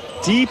game is a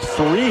deep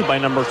 3 by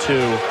number 2.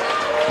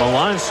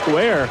 Milan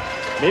Square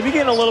maybe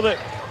getting a little bit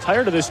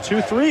tired of this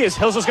 2-3 as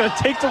Hillsdale's going to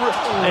take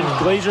and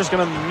Glazer's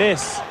going to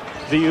miss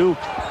the oop.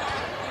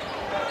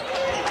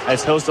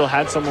 As Hillsdale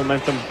had some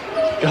momentum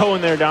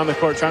going there down the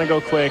court, trying to go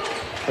quick,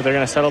 but they're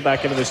going to settle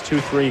back into this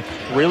 2-3.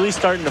 Really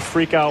starting to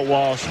freak out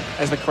Walsh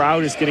as the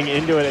crowd is getting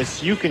into it,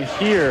 as you can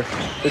hear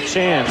the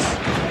chants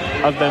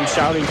of them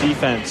shouting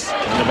defense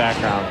in the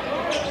background.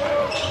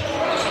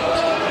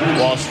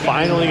 Walsh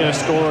finally going to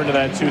score into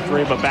that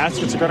 2-3, but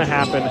baskets are going to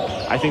happen.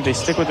 I think they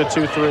stick with the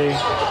 2-3.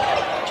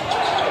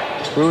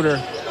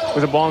 Ruder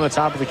with the ball on the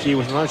top of the key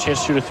with another chance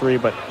to shoot a 3,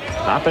 but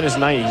not been his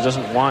night. He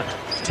doesn't want to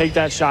take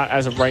that shot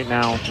as of right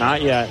now.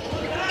 Not yet.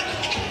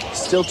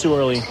 Still too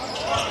early.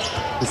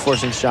 He's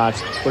forcing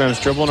shots. Williams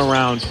dribbling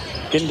around,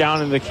 getting down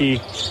into the key.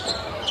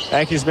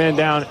 Back his man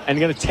down and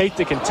going to take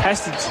the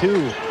contested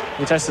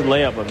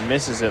layup, but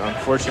misses it,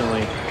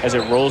 unfortunately, as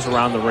it rolls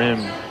around the rim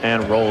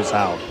and rolls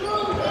out.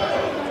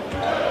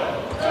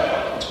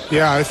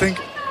 Yeah, I think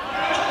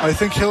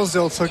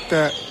Hillsdale took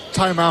that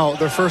timeout,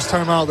 their first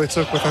timeout they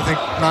took with,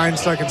 9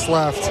 seconds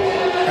left,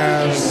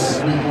 as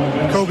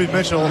Kobe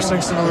Mitchell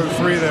sinks another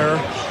 3 there,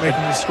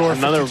 making the score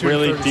another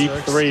really deep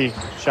 3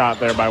 shot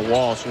there by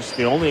Walsh, which is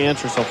the only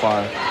answer so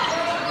far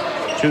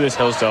to this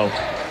Hillsdale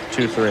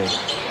 2-3.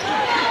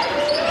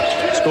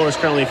 Score is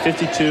currently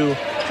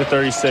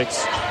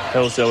 52-36.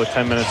 Hillsdale with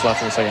 10 minutes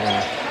left in the second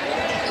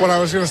half. What I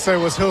was going to say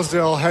was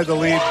Hillsdale had the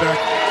lead back,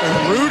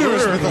 and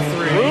Rudder's with a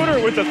 3.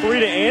 Rudder with the 3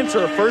 to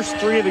answer. First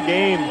 3 of the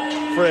game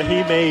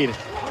he made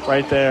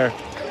right there.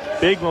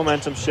 Big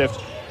momentum shift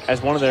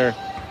as one of their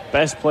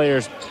best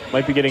players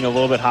might be getting a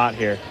little bit hot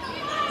here.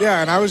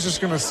 Yeah, and I was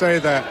just going to say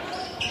that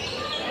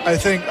I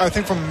think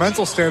from a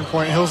mental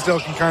standpoint, Hillsdale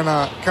can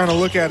kind of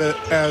look at it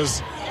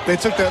as they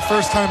took that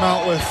first time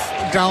out with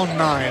down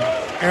 9.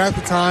 And at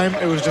the time,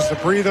 it was just a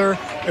breather.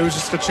 It was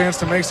just a chance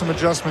to make some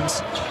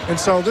adjustments. And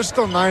so there's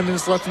still 9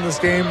 minutes left in this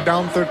game,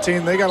 down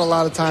 13. They got a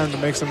lot of time to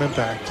make some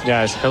impact.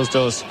 Yeah, as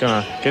Hillsdale is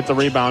going to get the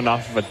rebound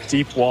off of a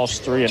deep Walsh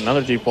 3,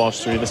 another deep Walsh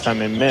 3. This time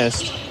they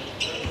missed.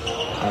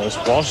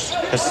 Walsh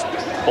has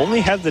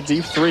only had the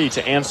deep 3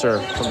 to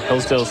answer from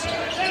Hillsdale's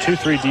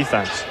 2-3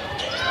 defense.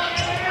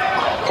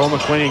 Cole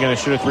McQueen going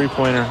to shoot a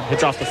 3-pointer.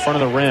 Hits off the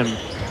front of the rim.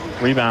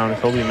 Rebound,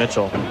 Kobe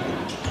Mitchell.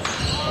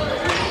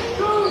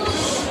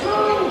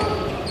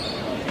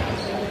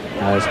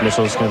 As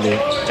Mitchell's going to be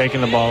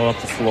taking the ball up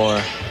the floor.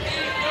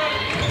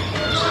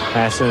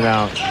 Passing it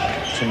out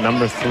to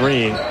number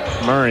 3,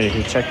 Murray,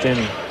 who checked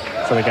in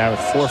for the guy with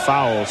 4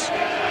 fouls.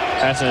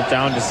 Passing it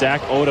down to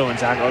Zach Odo, and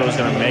Zach Odo is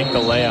going to make the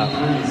layup.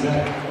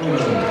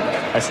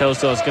 As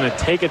Hillsdale is going to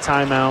take a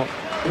timeout.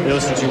 You're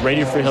listening to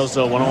Radio Free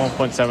Hillsdale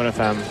 101.7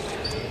 FM.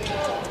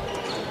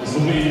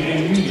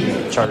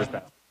 Chargers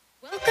back.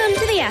 Welcome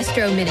to the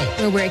Astro Minute,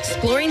 where we're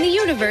exploring the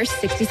universe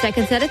 60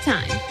 seconds at a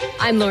time.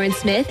 I'm Lauren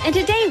Smith, and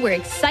today we're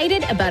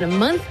excited about a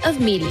month of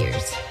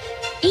meteors.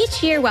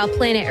 Each year, while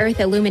planet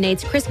Earth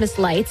illuminates Christmas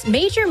lights,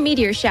 major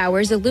meteor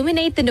showers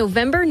illuminate the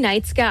November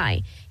night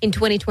sky. In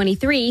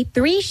 2023,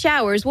 3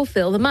 showers will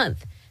fill the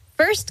month.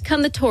 First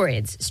come the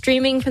Taurids,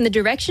 streaming from the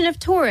direction of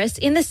Taurus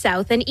in the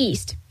south and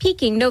east,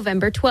 peaking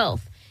November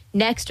 12th.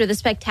 Next are the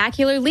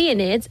spectacular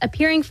Leonids,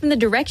 appearing from the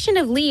direction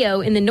of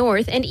Leo in the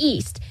north and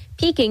east,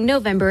 peaking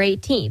November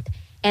 18th.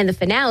 And the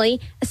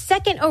finale, a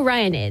second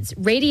Orionids,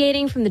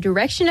 radiating from the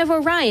direction of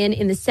Orion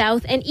in the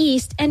south and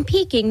east and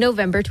peaking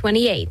November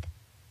 28th.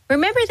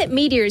 Remember that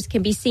meteors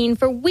can be seen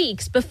for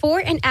weeks before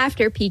and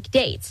after peak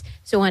dates.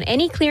 So on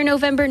any clear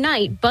November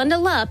night,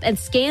 bundle up and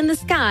scan the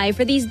sky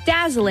for these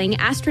dazzling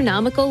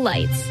astronomical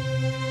lights.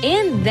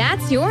 And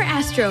that's your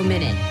Astro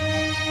Minute.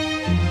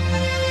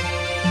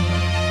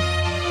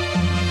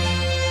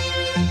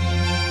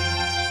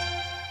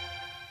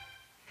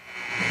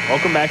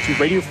 Welcome back to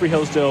Radio Free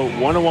Hillsdale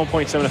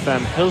 101.7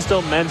 FM.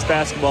 Hillsdale men's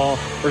basketball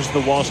versus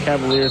the Walsh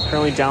Cavaliers,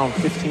 currently down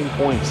 15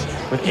 points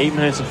with 8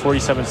 minutes and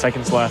 47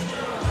 seconds left.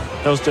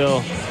 Hillsdale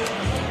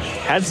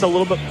had a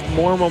little bit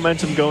more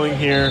momentum going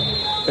here,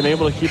 been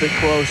able to keep it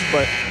close,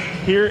 but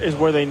here is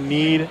where they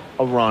need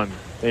a run.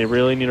 They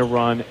really need a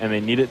run, and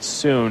they need it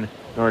soon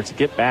in order to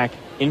get back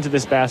into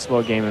this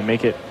basketball game and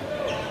make it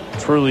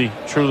truly,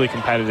 truly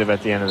competitive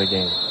at the end of the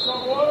game.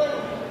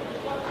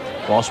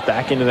 Walsh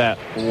back into that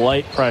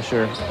light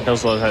pressure.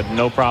 Hillsdale had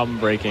no problem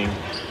breaking.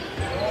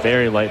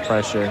 Very light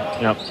pressure.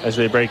 As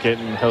they break it,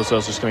 and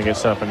Hillsdale's just going to get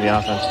set up in the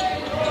offense.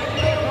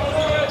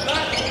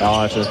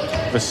 Now to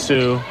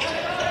Vasu.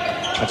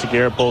 That's a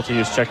Garrett Pulte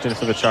who's checked in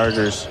for the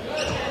Chargers.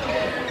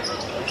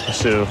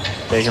 Vasu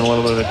taking a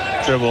little bit of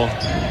a dribble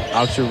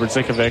out to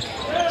Radzikovic.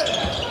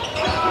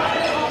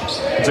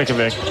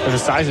 Radzikovic has a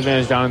size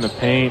advantage down in the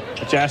paint.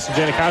 Justin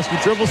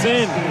Janikowski dribbles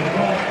in,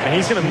 and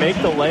he's going to make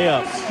the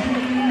layup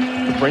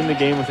to bring the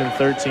game within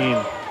 13.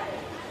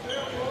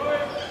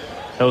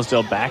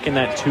 Hillsdale back in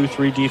that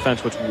 2-3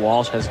 defense, which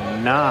Walsh has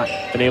not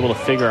been able to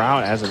figure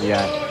out as of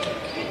yet.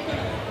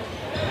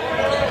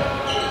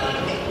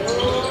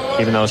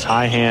 Keeping those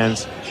high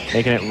hands,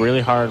 making it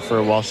really hard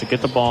for Walsh to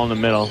get the ball in the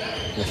middle.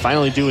 They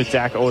finally do with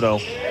Zach Odo.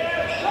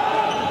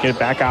 Get it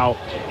back out,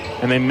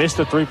 and they missed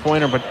the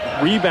 3-pointer, but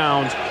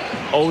rebound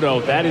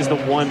Odo. That is the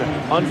one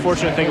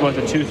unfortunate thing about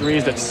the 2-3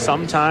 is that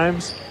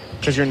sometimes,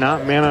 because you're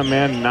not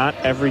man-on-man, not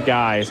every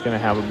guy is going to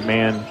have a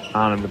man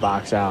on him to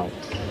box out.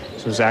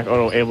 So Zach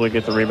Odo able to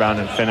get the rebound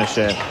and finish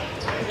it,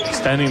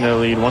 extending their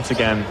lead once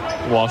again.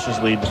 Walsh's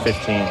lead to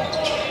 15.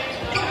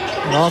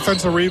 An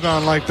offensive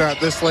rebound like that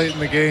this late in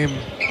the game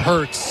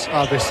hurts,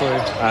 obviously.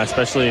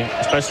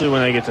 Especially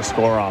when they get to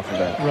score off of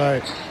it.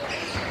 Right.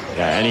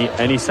 Yeah,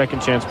 any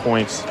second chance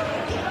points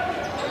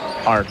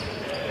are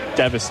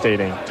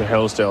devastating to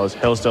Hillsdale, as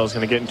Hillsdale is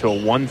going to get into a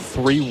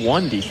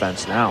 1-3-1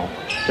 defense now.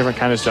 Different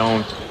kind of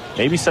zone.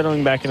 Maybe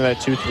settling back into that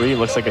 2-3.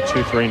 Looks like a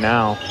 2-3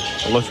 now.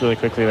 It looks really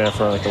quickly there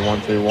for like a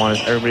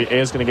 1-3-1. Everybody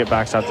is going to get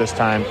boxed out this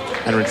time,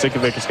 and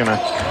Radzikovic is going to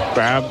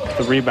grab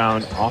the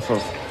rebound off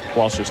of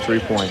Walsh's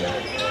 3-pointer.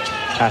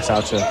 Pass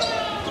out to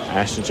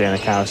Ashton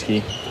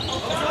Janikowski.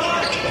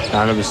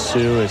 Down to the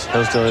Sioux as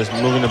Hillsdale is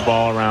moving the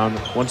ball around.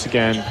 Once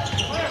again,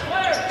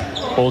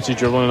 Pulte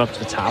dribbling it up to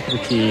the top of the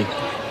key.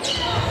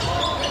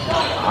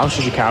 Out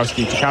to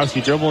Jakowski.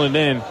 Jakowski dribbling it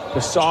in.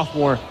 The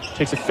sophomore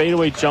takes a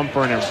fadeaway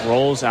jumper and it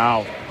rolls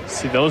out.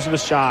 See, those are the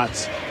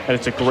shots. And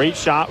it's a great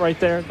shot right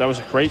there. That was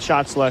a great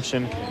shot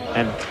selection.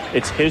 And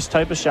it's his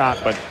type of shot,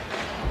 but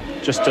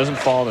just doesn't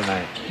fall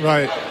tonight.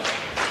 Right.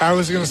 I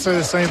was going to say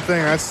the same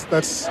thing.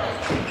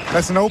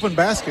 That's an open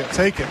basket.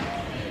 Take it.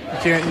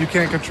 You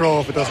can't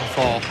control if it doesn't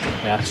fall.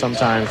 Yeah,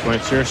 sometimes when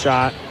it's your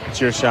shot,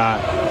 it's your shot.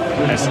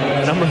 As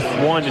number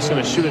 1 is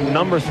going to shoot a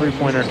number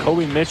 3-pointer,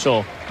 Kobe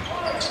Mitchell.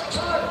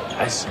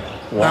 As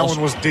Walsh that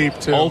one was deep,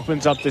 too.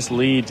 Opens up this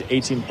lead to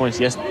 18 points.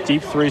 Yes,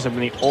 deep threes have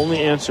been the only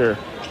answer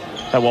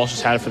that Walsh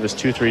has had for this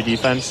 2-3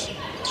 defense.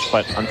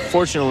 But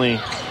unfortunately,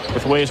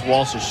 with the way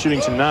Walsh is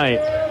shooting tonight,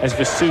 as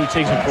Vasu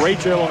takes a great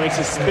dribble, makes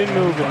a spin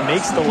move, and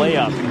makes the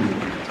layup.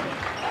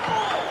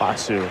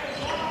 Vasu.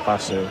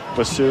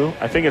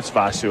 I think it's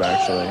Vasu,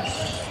 actually.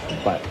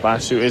 But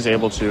Vasu is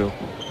able to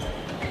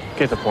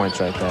get the points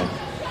right there.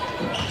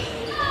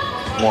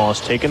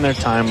 Walsh taking their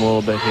time a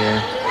little bit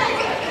here.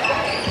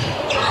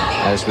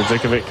 As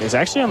Radikovic is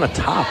actually on the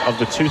top of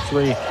the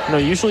 2-3. You know,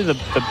 usually the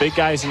big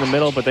guy's in the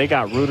middle, but they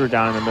got Rudder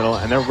down in the middle,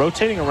 and they're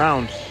rotating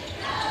around.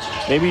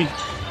 Maybe,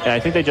 I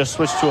think they just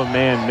switched to a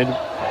man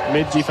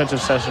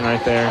mid-defensive session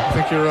right there. I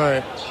think you're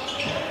right.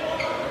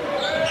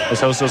 As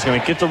Hillsdale's going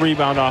to get the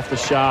rebound off the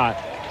shot.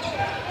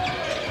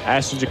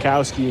 Ashton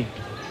Jakowski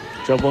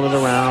dribbling it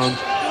around.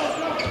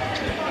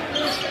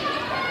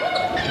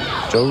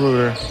 Joe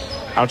Rudder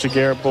out to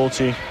Garrett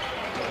Bolte.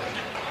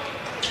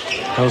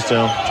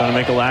 Hillsdale trying to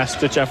make a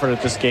last-ditch effort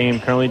at this game.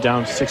 Currently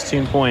down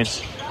 16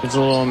 points. Gets a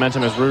little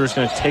momentum as Rudder's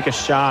going to take a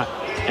shot,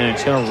 and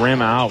it's going to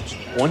rim out.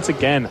 Once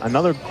again,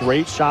 another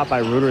great shot by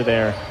Rudder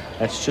there.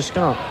 That's just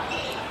going to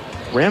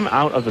rim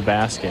out of the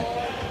basket.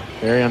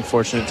 Very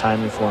unfortunate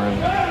timing for him.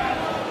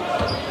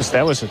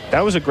 That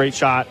was a great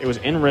shot. It was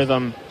in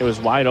rhythm. It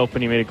was wide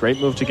open. He made a great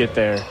move to get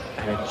there,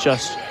 and it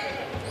just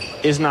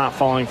is not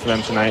falling for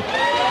them tonight.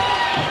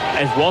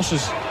 As Walsh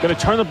is going to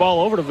turn the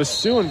ball over to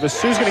Vasu, and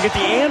Vasu's going to get the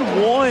and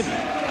one.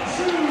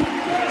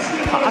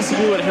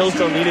 Possibly what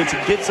Hillsdale needed to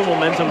get some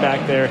momentum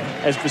back there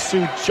as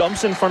Vasu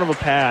jumps in front of a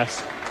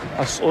pass.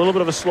 A little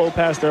bit of a slow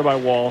pass there by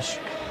Walsh.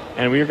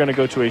 And we are going to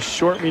go to a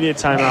short media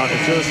timeout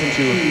and you're listening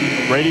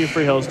to Radio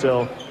Free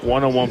Hillsdale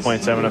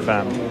 101.7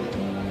 FM.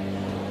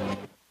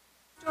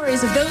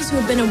 Stories of those who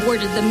have been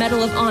awarded the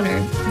Medal of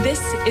Honor.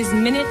 This is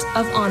Minute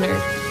of Honor.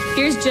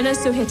 Here's Jenna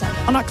Suhita.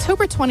 On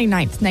October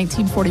 29th,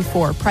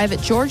 1944,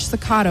 Private George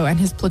Sakato and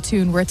his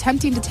platoon were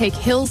attempting to take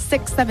Hill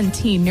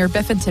 617 near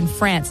Biffenton,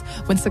 France,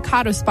 when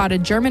Sakato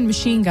spotted German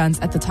machine guns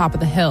at the top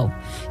of the hill.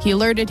 He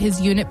alerted his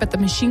unit, but the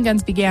machine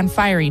guns began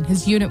firing.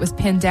 His unit was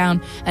pinned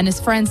down, and his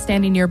friend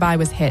standing nearby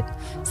was hit.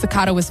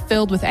 Sakato was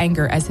filled with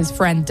anger as his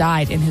friend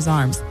died in his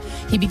arms.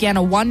 He began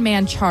a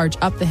one-man charge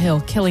up the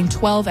hill, killing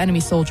 12 enemy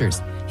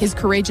soldiers. His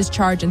courageous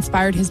charge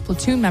inspired his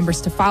platoon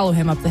members to follow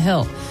him up the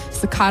hill.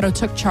 Sakato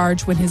took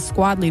charge when his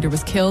squad leader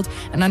was killed,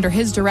 and under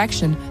his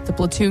direction, the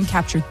platoon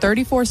captured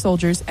 34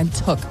 soldiers and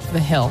took the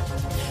hill.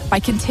 By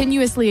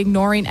continuously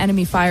ignoring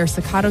enemy fire,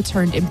 Sakato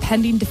turned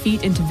impending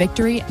defeat into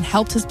victory and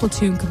helped his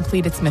platoon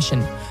complete its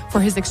mission. For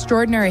his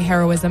extraordinary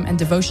heroism and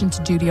devotion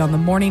to duty on the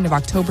morning of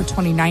October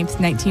 29th,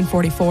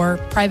 1944,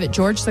 Private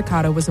George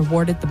Sakato was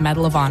awarded the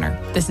Medal of Honor.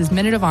 This is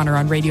Minute of Honor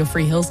on Radio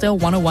Free Hillsdale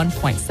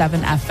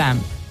 101.7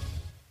 FM.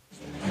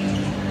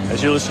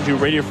 As you listen to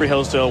Radio Free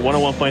Hillsdale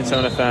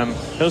 101.7 FM,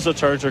 Hillsdale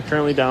Chargers are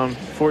currently down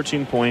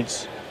 14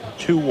 points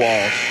to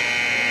Walsh.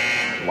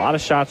 A lot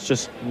of shots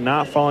just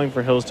not falling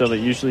for Hillsdale that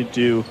usually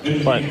do,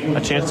 but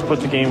a chance to put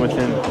the game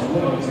within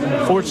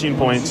 14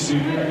 points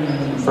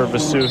for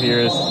Vasu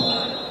here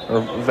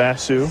or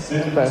Vasu.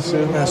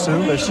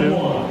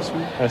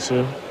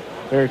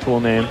 Very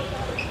cool name.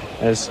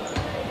 As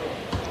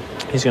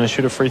he's going to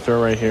shoot a free throw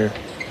right here.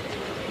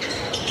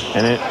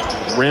 And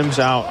it rims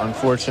out,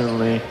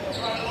 unfortunately.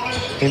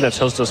 I think that's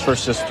Hillsdale's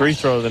first just free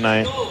throw of the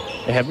night.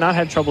 They have not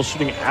had trouble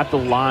shooting at the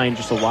line,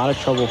 just a lot of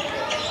trouble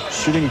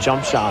shooting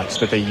jump shots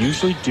that they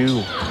usually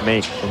do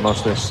make for most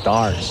of their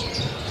stars.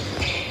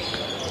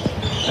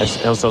 As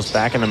Hillsdale's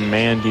back in the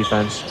man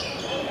defense.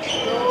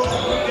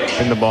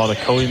 In the ball to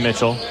Kobe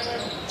Mitchell.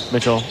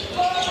 Mitchell,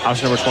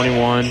 option number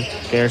 21,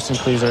 Garrison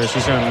Cleaser.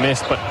 He's going to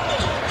miss, but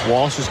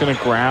Walsh is going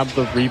to grab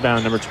the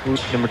rebound. Number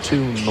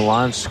two,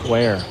 Milan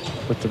Square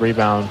with the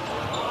rebound.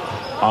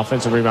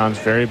 Offensive rebounds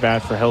very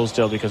bad for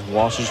Hillsdale because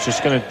Walsh is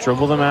just going to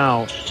dribble them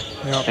out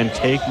and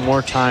take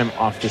more time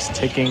off this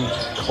ticking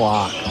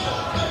clock.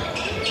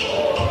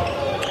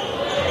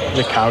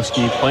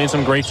 Jakowski playing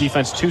some great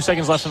defense. 2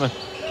 seconds left on the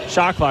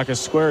shot clock as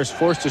Square is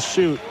forced to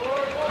shoot.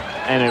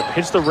 And it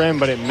hits the rim,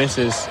 but it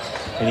misses.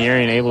 And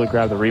Yarian able to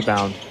grab the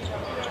rebound.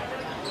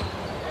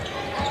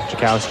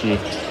 Jakowski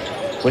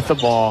with the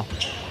ball.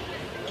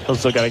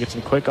 Hillsdale got to get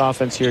some quick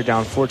offense here,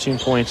 down 14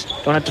 points.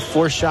 Don't have to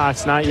force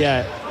shots, not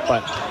yet,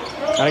 but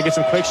got to get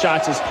some quick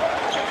shots as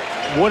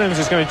Woodhams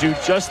is going to do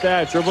just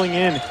that, dribbling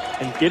in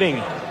and getting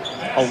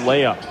a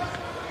layup.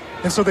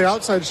 And so the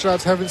outside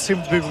shots haven't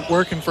seemed to be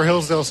working for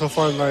Hillsdale so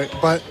far tonight,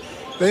 but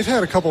they've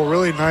had a couple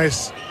really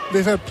nice,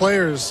 they've had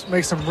players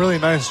make some really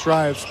nice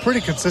drives pretty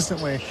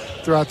consistently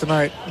throughout the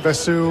night.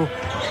 Vasu,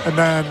 and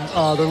then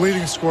the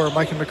leading scorer,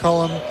 Mikey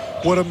McCullum,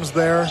 Woodhams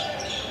there.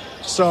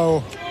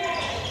 So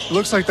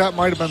looks like that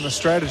might have been the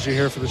strategy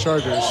here for the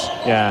Chargers.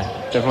 Yeah,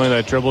 definitely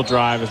the dribble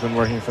drive has been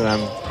working for them.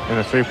 And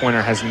the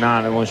three-pointer has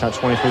not. They've only shot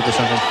 23%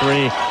 from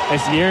three.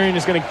 As Yarian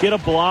is going to get a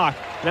block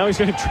Now he's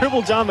going to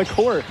dribble down the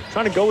court,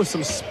 trying to go with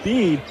some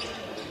speed.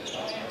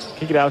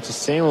 Kick it out to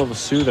Samuel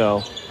Vasu,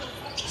 though.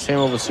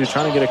 Samuel Vasu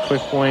trying to get a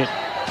quick point.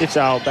 Gets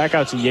out, back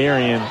out to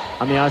Yarian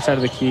on the outside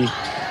of the key.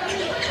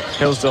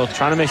 Hillsdale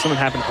trying to make something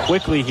happen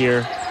quickly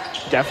here.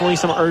 Definitely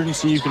some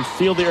urgency. You can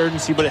feel the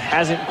urgency, but it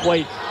hasn't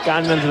quite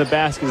gotten them to the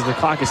basket as the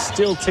clock is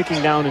still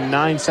ticking down in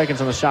 9 seconds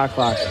on the shot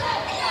clock.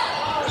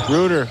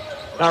 Williams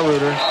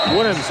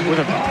with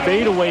a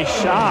fadeaway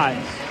shot.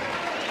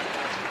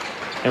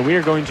 And we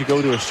are going to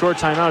go to a short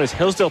timeout as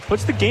Hillsdale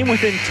puts the game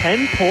within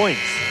 10 points.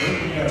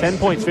 10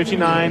 points,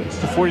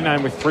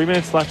 59-49 with 3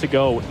 minutes left to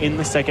go in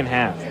the second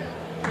half.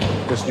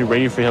 This is your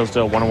Radio Free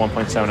Hillsdale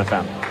 101.7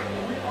 FM.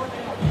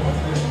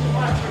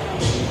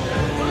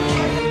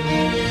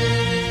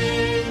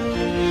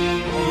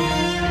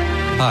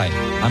 Hi,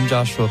 I'm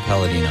Joshua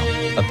Palladino,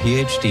 a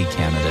PhD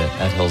candidate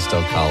at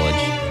Hillsdale College.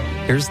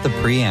 Here's the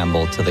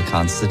preamble to the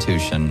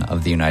Constitution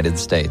of the United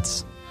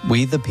States.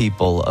 We, the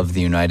people of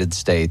the United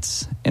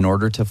States, in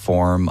order to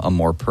form a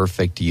more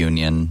perfect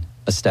union,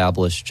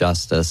 establish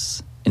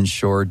justice,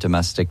 ensure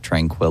domestic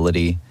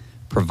tranquility,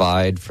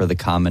 provide for the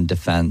common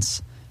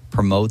defense,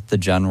 promote the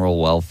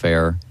general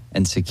welfare,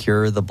 and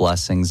secure the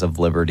blessings of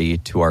liberty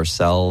to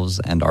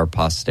ourselves and our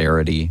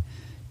posterity,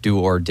 do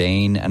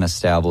ordain and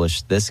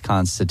establish this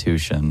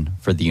Constitution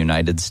for the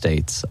United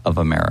States of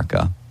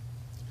America.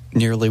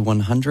 Nearly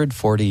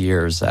 140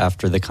 years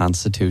after the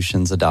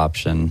Constitution's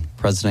adoption,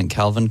 President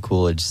Calvin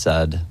Coolidge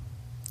said,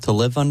 "To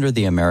live under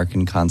the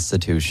American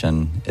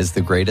Constitution is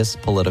the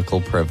greatest political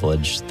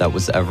privilege that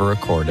was ever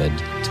accorded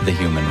to the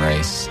human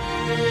race."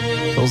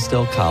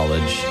 Hillsdale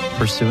College,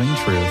 pursuing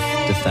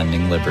truth,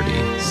 defending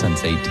liberty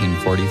since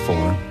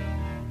 1844.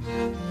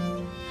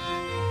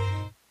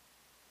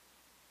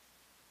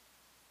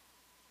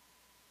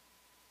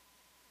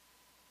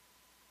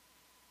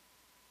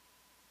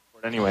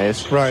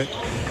 Anyways. Right.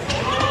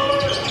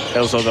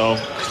 Hillsdale, though,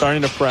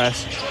 starting to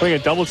press. Putting a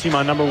double team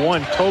on number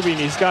 1, Kobe, and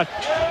he's got...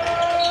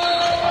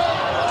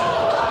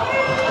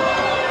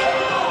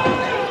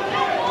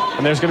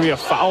 And there's going to be a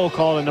foul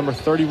call on number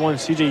 31,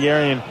 C.J.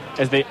 Yarian,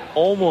 as they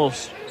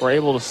almost were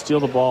able to steal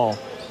the ball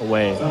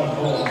away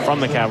from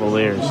the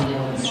Cavaliers.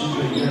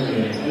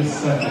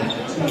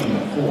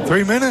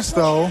 3 minutes,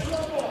 though.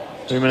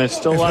 3 minutes,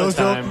 still a lot of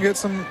time. Can get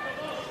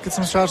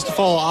some shots to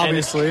fall,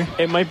 obviously.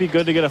 It might be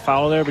good to get a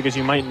foul there because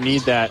you might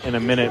need that in a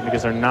minute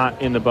because they're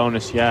not in the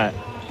bonus yet.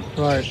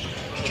 Right.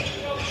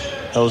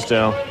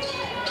 Hillsdale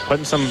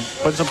putting some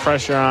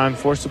pressure on,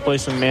 forced to play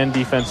some man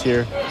defense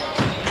here.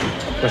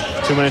 With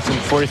 2 minutes and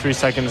 43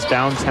 seconds,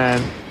 down 10.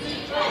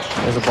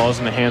 As the ball's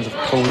in the hands of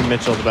Kobe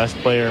Mitchell, the best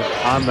player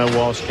on the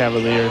Walsh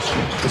Cavaliers.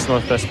 This is the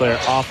best player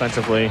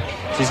offensively.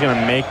 So he's going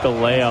to make the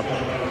layup,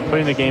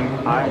 putting the game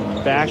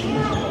back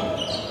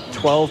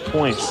 12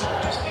 points.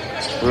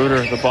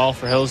 Reuter, the ball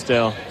for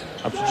Hillsdale.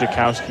 Up to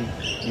Jakowski.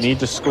 Need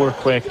to score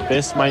quick.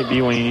 This might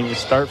be when you need to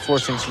start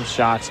forcing some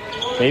shots.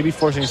 Maybe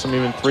forcing some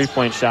even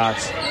three-point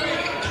shots.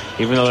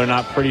 Even though they're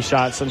not pretty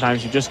shots,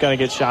 sometimes you just got to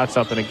get shots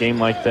up in a game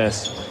like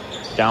this.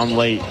 Down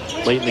late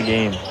in the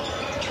game.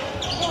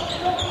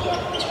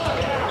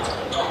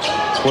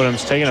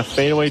 Williams taking a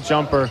fadeaway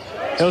jumper.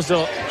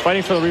 Hillsdale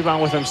fighting for the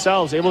rebound with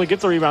themselves. Able to get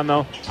the rebound,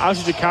 though. Out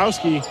to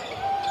Jakowski.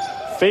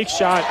 Fake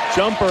shot,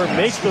 jumper,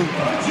 makes the...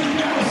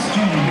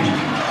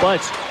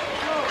 But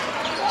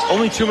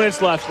only 2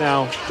 minutes left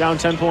now. Down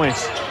 10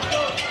 points.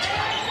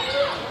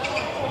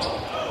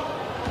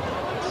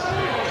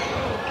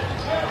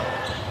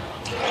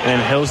 And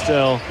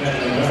Hillsdale,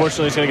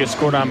 unfortunately, is going to get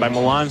scored on by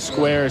Milan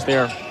Squares. They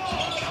are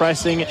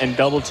pressing and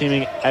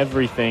double-teaming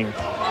everything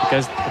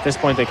because at this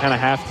point they kind of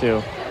have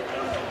to.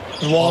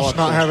 And Walsh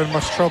not having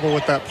much trouble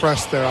with that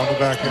press there on the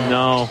back end.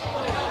 No.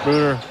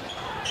 Reuter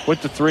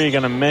with the three,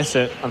 going to miss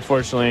it,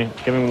 unfortunately,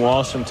 giving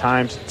Walsh some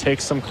time to take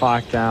some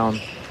clock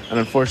down. And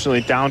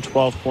unfortunately, down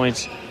 12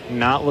 points,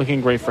 not looking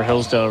great for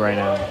Hillsdale right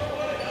now.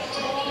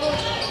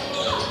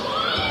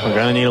 We're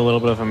going to need a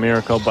little bit of a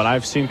miracle, but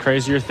I've seen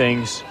crazier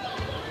things.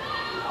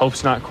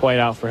 Hope's not quite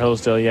out for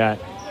Hillsdale yet,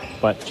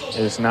 but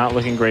it is not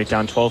looking great.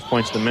 Down 12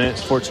 points with a minute,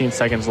 14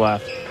 seconds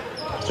left.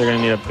 They're going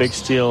to need a big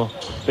steal,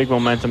 big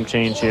momentum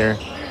change here.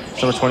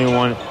 Number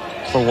 21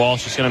 for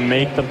Walsh is going to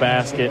make the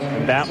basket.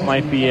 That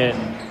might be it.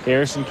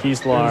 Garrison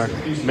Kieslar,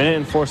 minute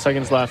and 4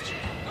 seconds left.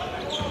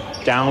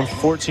 Down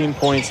 14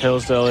 points,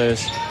 Hillsdale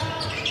is.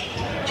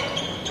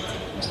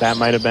 That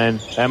might have been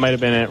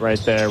it right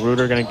there.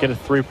 Reuter going to get a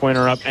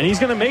three-pointer up, and he's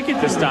going to make it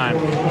this time.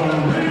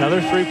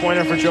 Another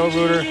three-pointer for Joe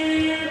Reuter.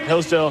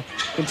 Hillsdale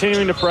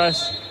continuing to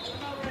press.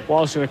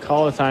 Walsh going to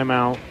call a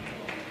timeout.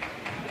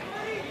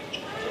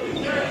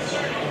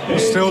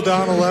 Still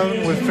down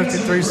 11 with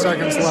 53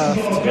 seconds left.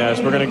 Yes,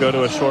 we're going to go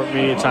to a short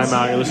media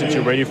timeout. You're listening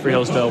to Radio Free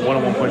Hillsdale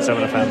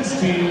 101.7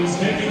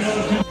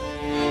 FM.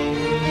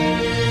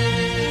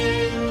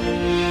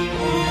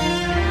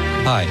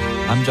 Hi,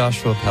 I'm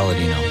Joshua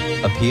Palladino,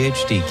 a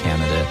PhD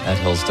candidate at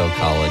Hillsdale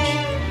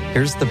College.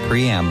 Here's the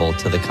preamble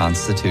to the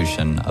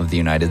Constitution of the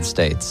United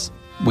States.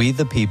 We,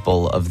 the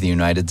people of the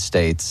United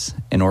States,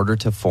 in order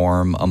to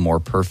form a more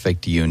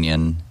perfect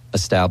union,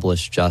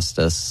 establish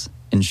justice,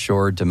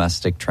 ensure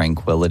domestic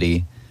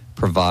tranquility,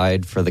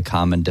 provide for the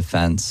common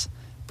defense,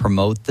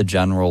 promote the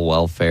general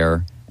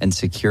welfare, and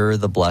secure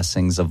the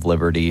blessings of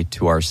liberty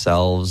to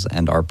ourselves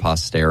and our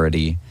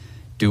posterity,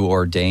 do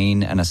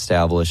ordain and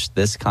establish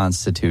this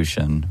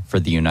Constitution for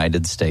the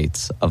United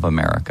States of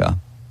America.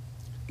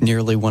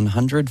 Nearly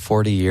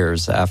 140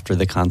 years after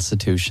the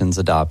Constitution's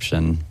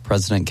adoption,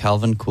 President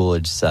Calvin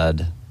Coolidge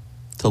said,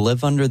 "To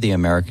live under the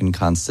American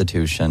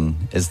Constitution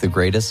is the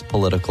greatest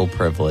political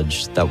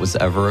privilege that was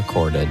ever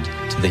accorded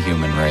to the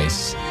human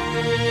race."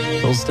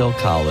 Hillsdale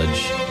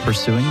College,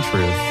 pursuing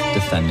truth,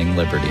 defending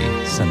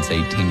liberty since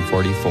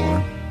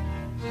 1844.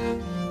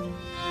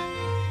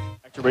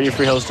 Back to Radio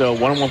Free Hillsdale,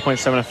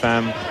 101.7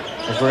 FM,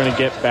 as we're going to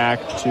get back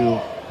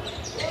to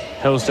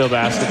Hillsdale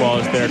basketball,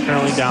 as they're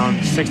currently down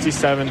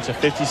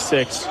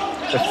 67-56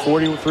 with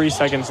 43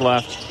 seconds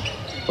left.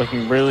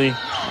 Looking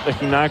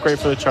not great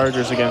for the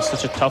Chargers against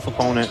such a tough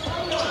opponent.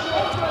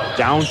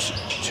 Down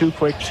too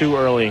quick, too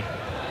early.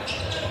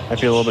 Might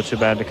be a little bit too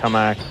bad to come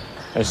back,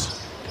 as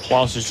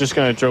Walsh is just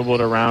going to dribble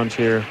it around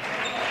here.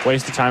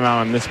 Waste the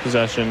timeout on this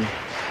possession.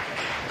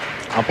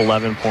 Up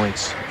 11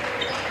 points.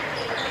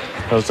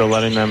 Hillsdale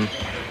letting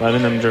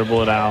them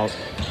dribble it out.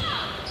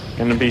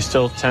 Going to be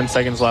still 10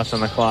 seconds left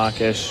on the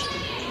clock-ish.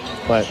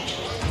 But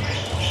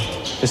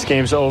this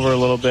game's over a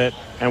little bit,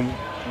 and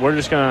we're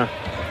just going to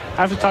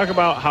have to talk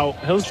about how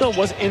Hillsdale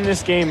was in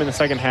this game in the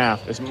second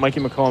half, as Mikey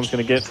McCollum's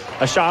going to get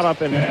a shot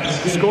up and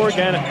score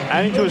again,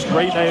 adding to his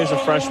great night as a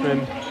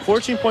freshman.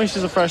 14 points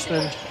as a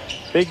freshman.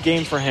 Big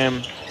game for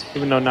him,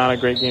 even though not a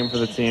great game for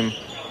the team.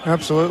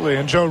 Absolutely,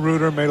 and Joe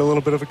Reuter made a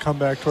little bit of a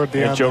comeback toward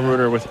the end. Joe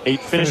Reuter with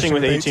finishing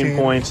with 18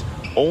 points.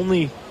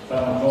 Only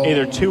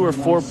either 2 or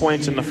 4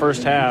 points in the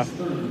first half.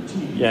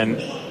 Yeah,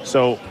 and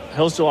so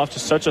Hillsdale off to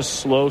such a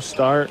slow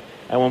start.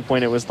 At one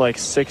point, it was like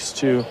 6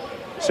 to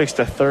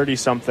 30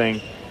 something.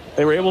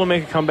 They were able to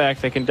make a comeback.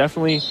 They can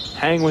definitely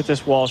hang with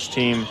this Walsh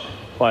team,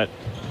 but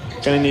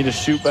going to need to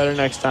shoot better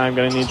next time.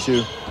 Going to need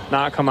to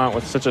not come out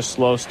with such a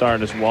slow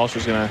start, as Walsh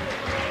is going to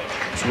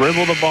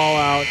dribble the ball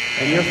out.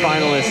 And your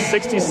final is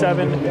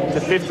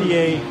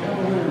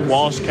 67-58.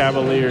 Walsh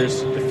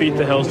Cavaliers defeat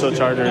the Hillsdale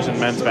Chargers in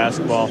men's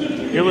basketball.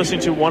 You're listening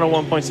to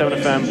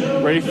 101.7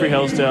 FM, Radio Free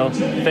Hillsdale.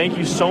 Thank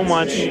you so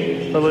much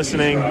for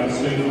listening.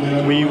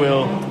 We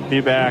will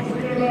be back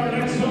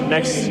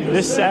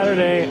this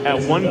Saturday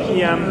at 1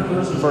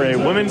 p.m. for a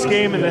women's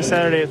game, and this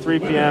Saturday at 3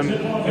 p.m.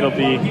 it'll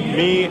be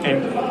me,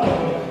 and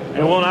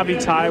it will not be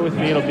Ty with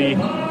me. It'll be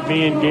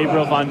me and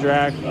Gabriel Von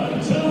Drack,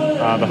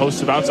 the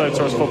host of Outside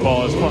Source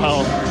Football as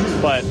well.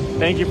 But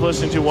thank you for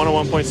listening to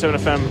 101.7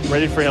 FM,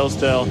 Radio Free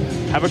Hillsdale.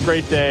 Have a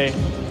great day,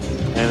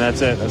 and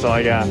that's it. That's all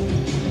I got.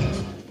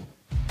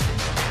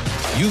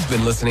 You've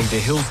been listening to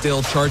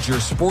Hillsdale Charger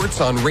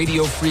Sports on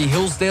Radio Free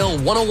Hillsdale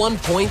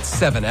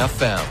 101.7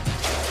 FM.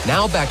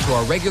 Now back to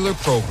our regular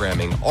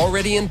programming,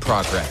 already in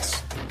progress.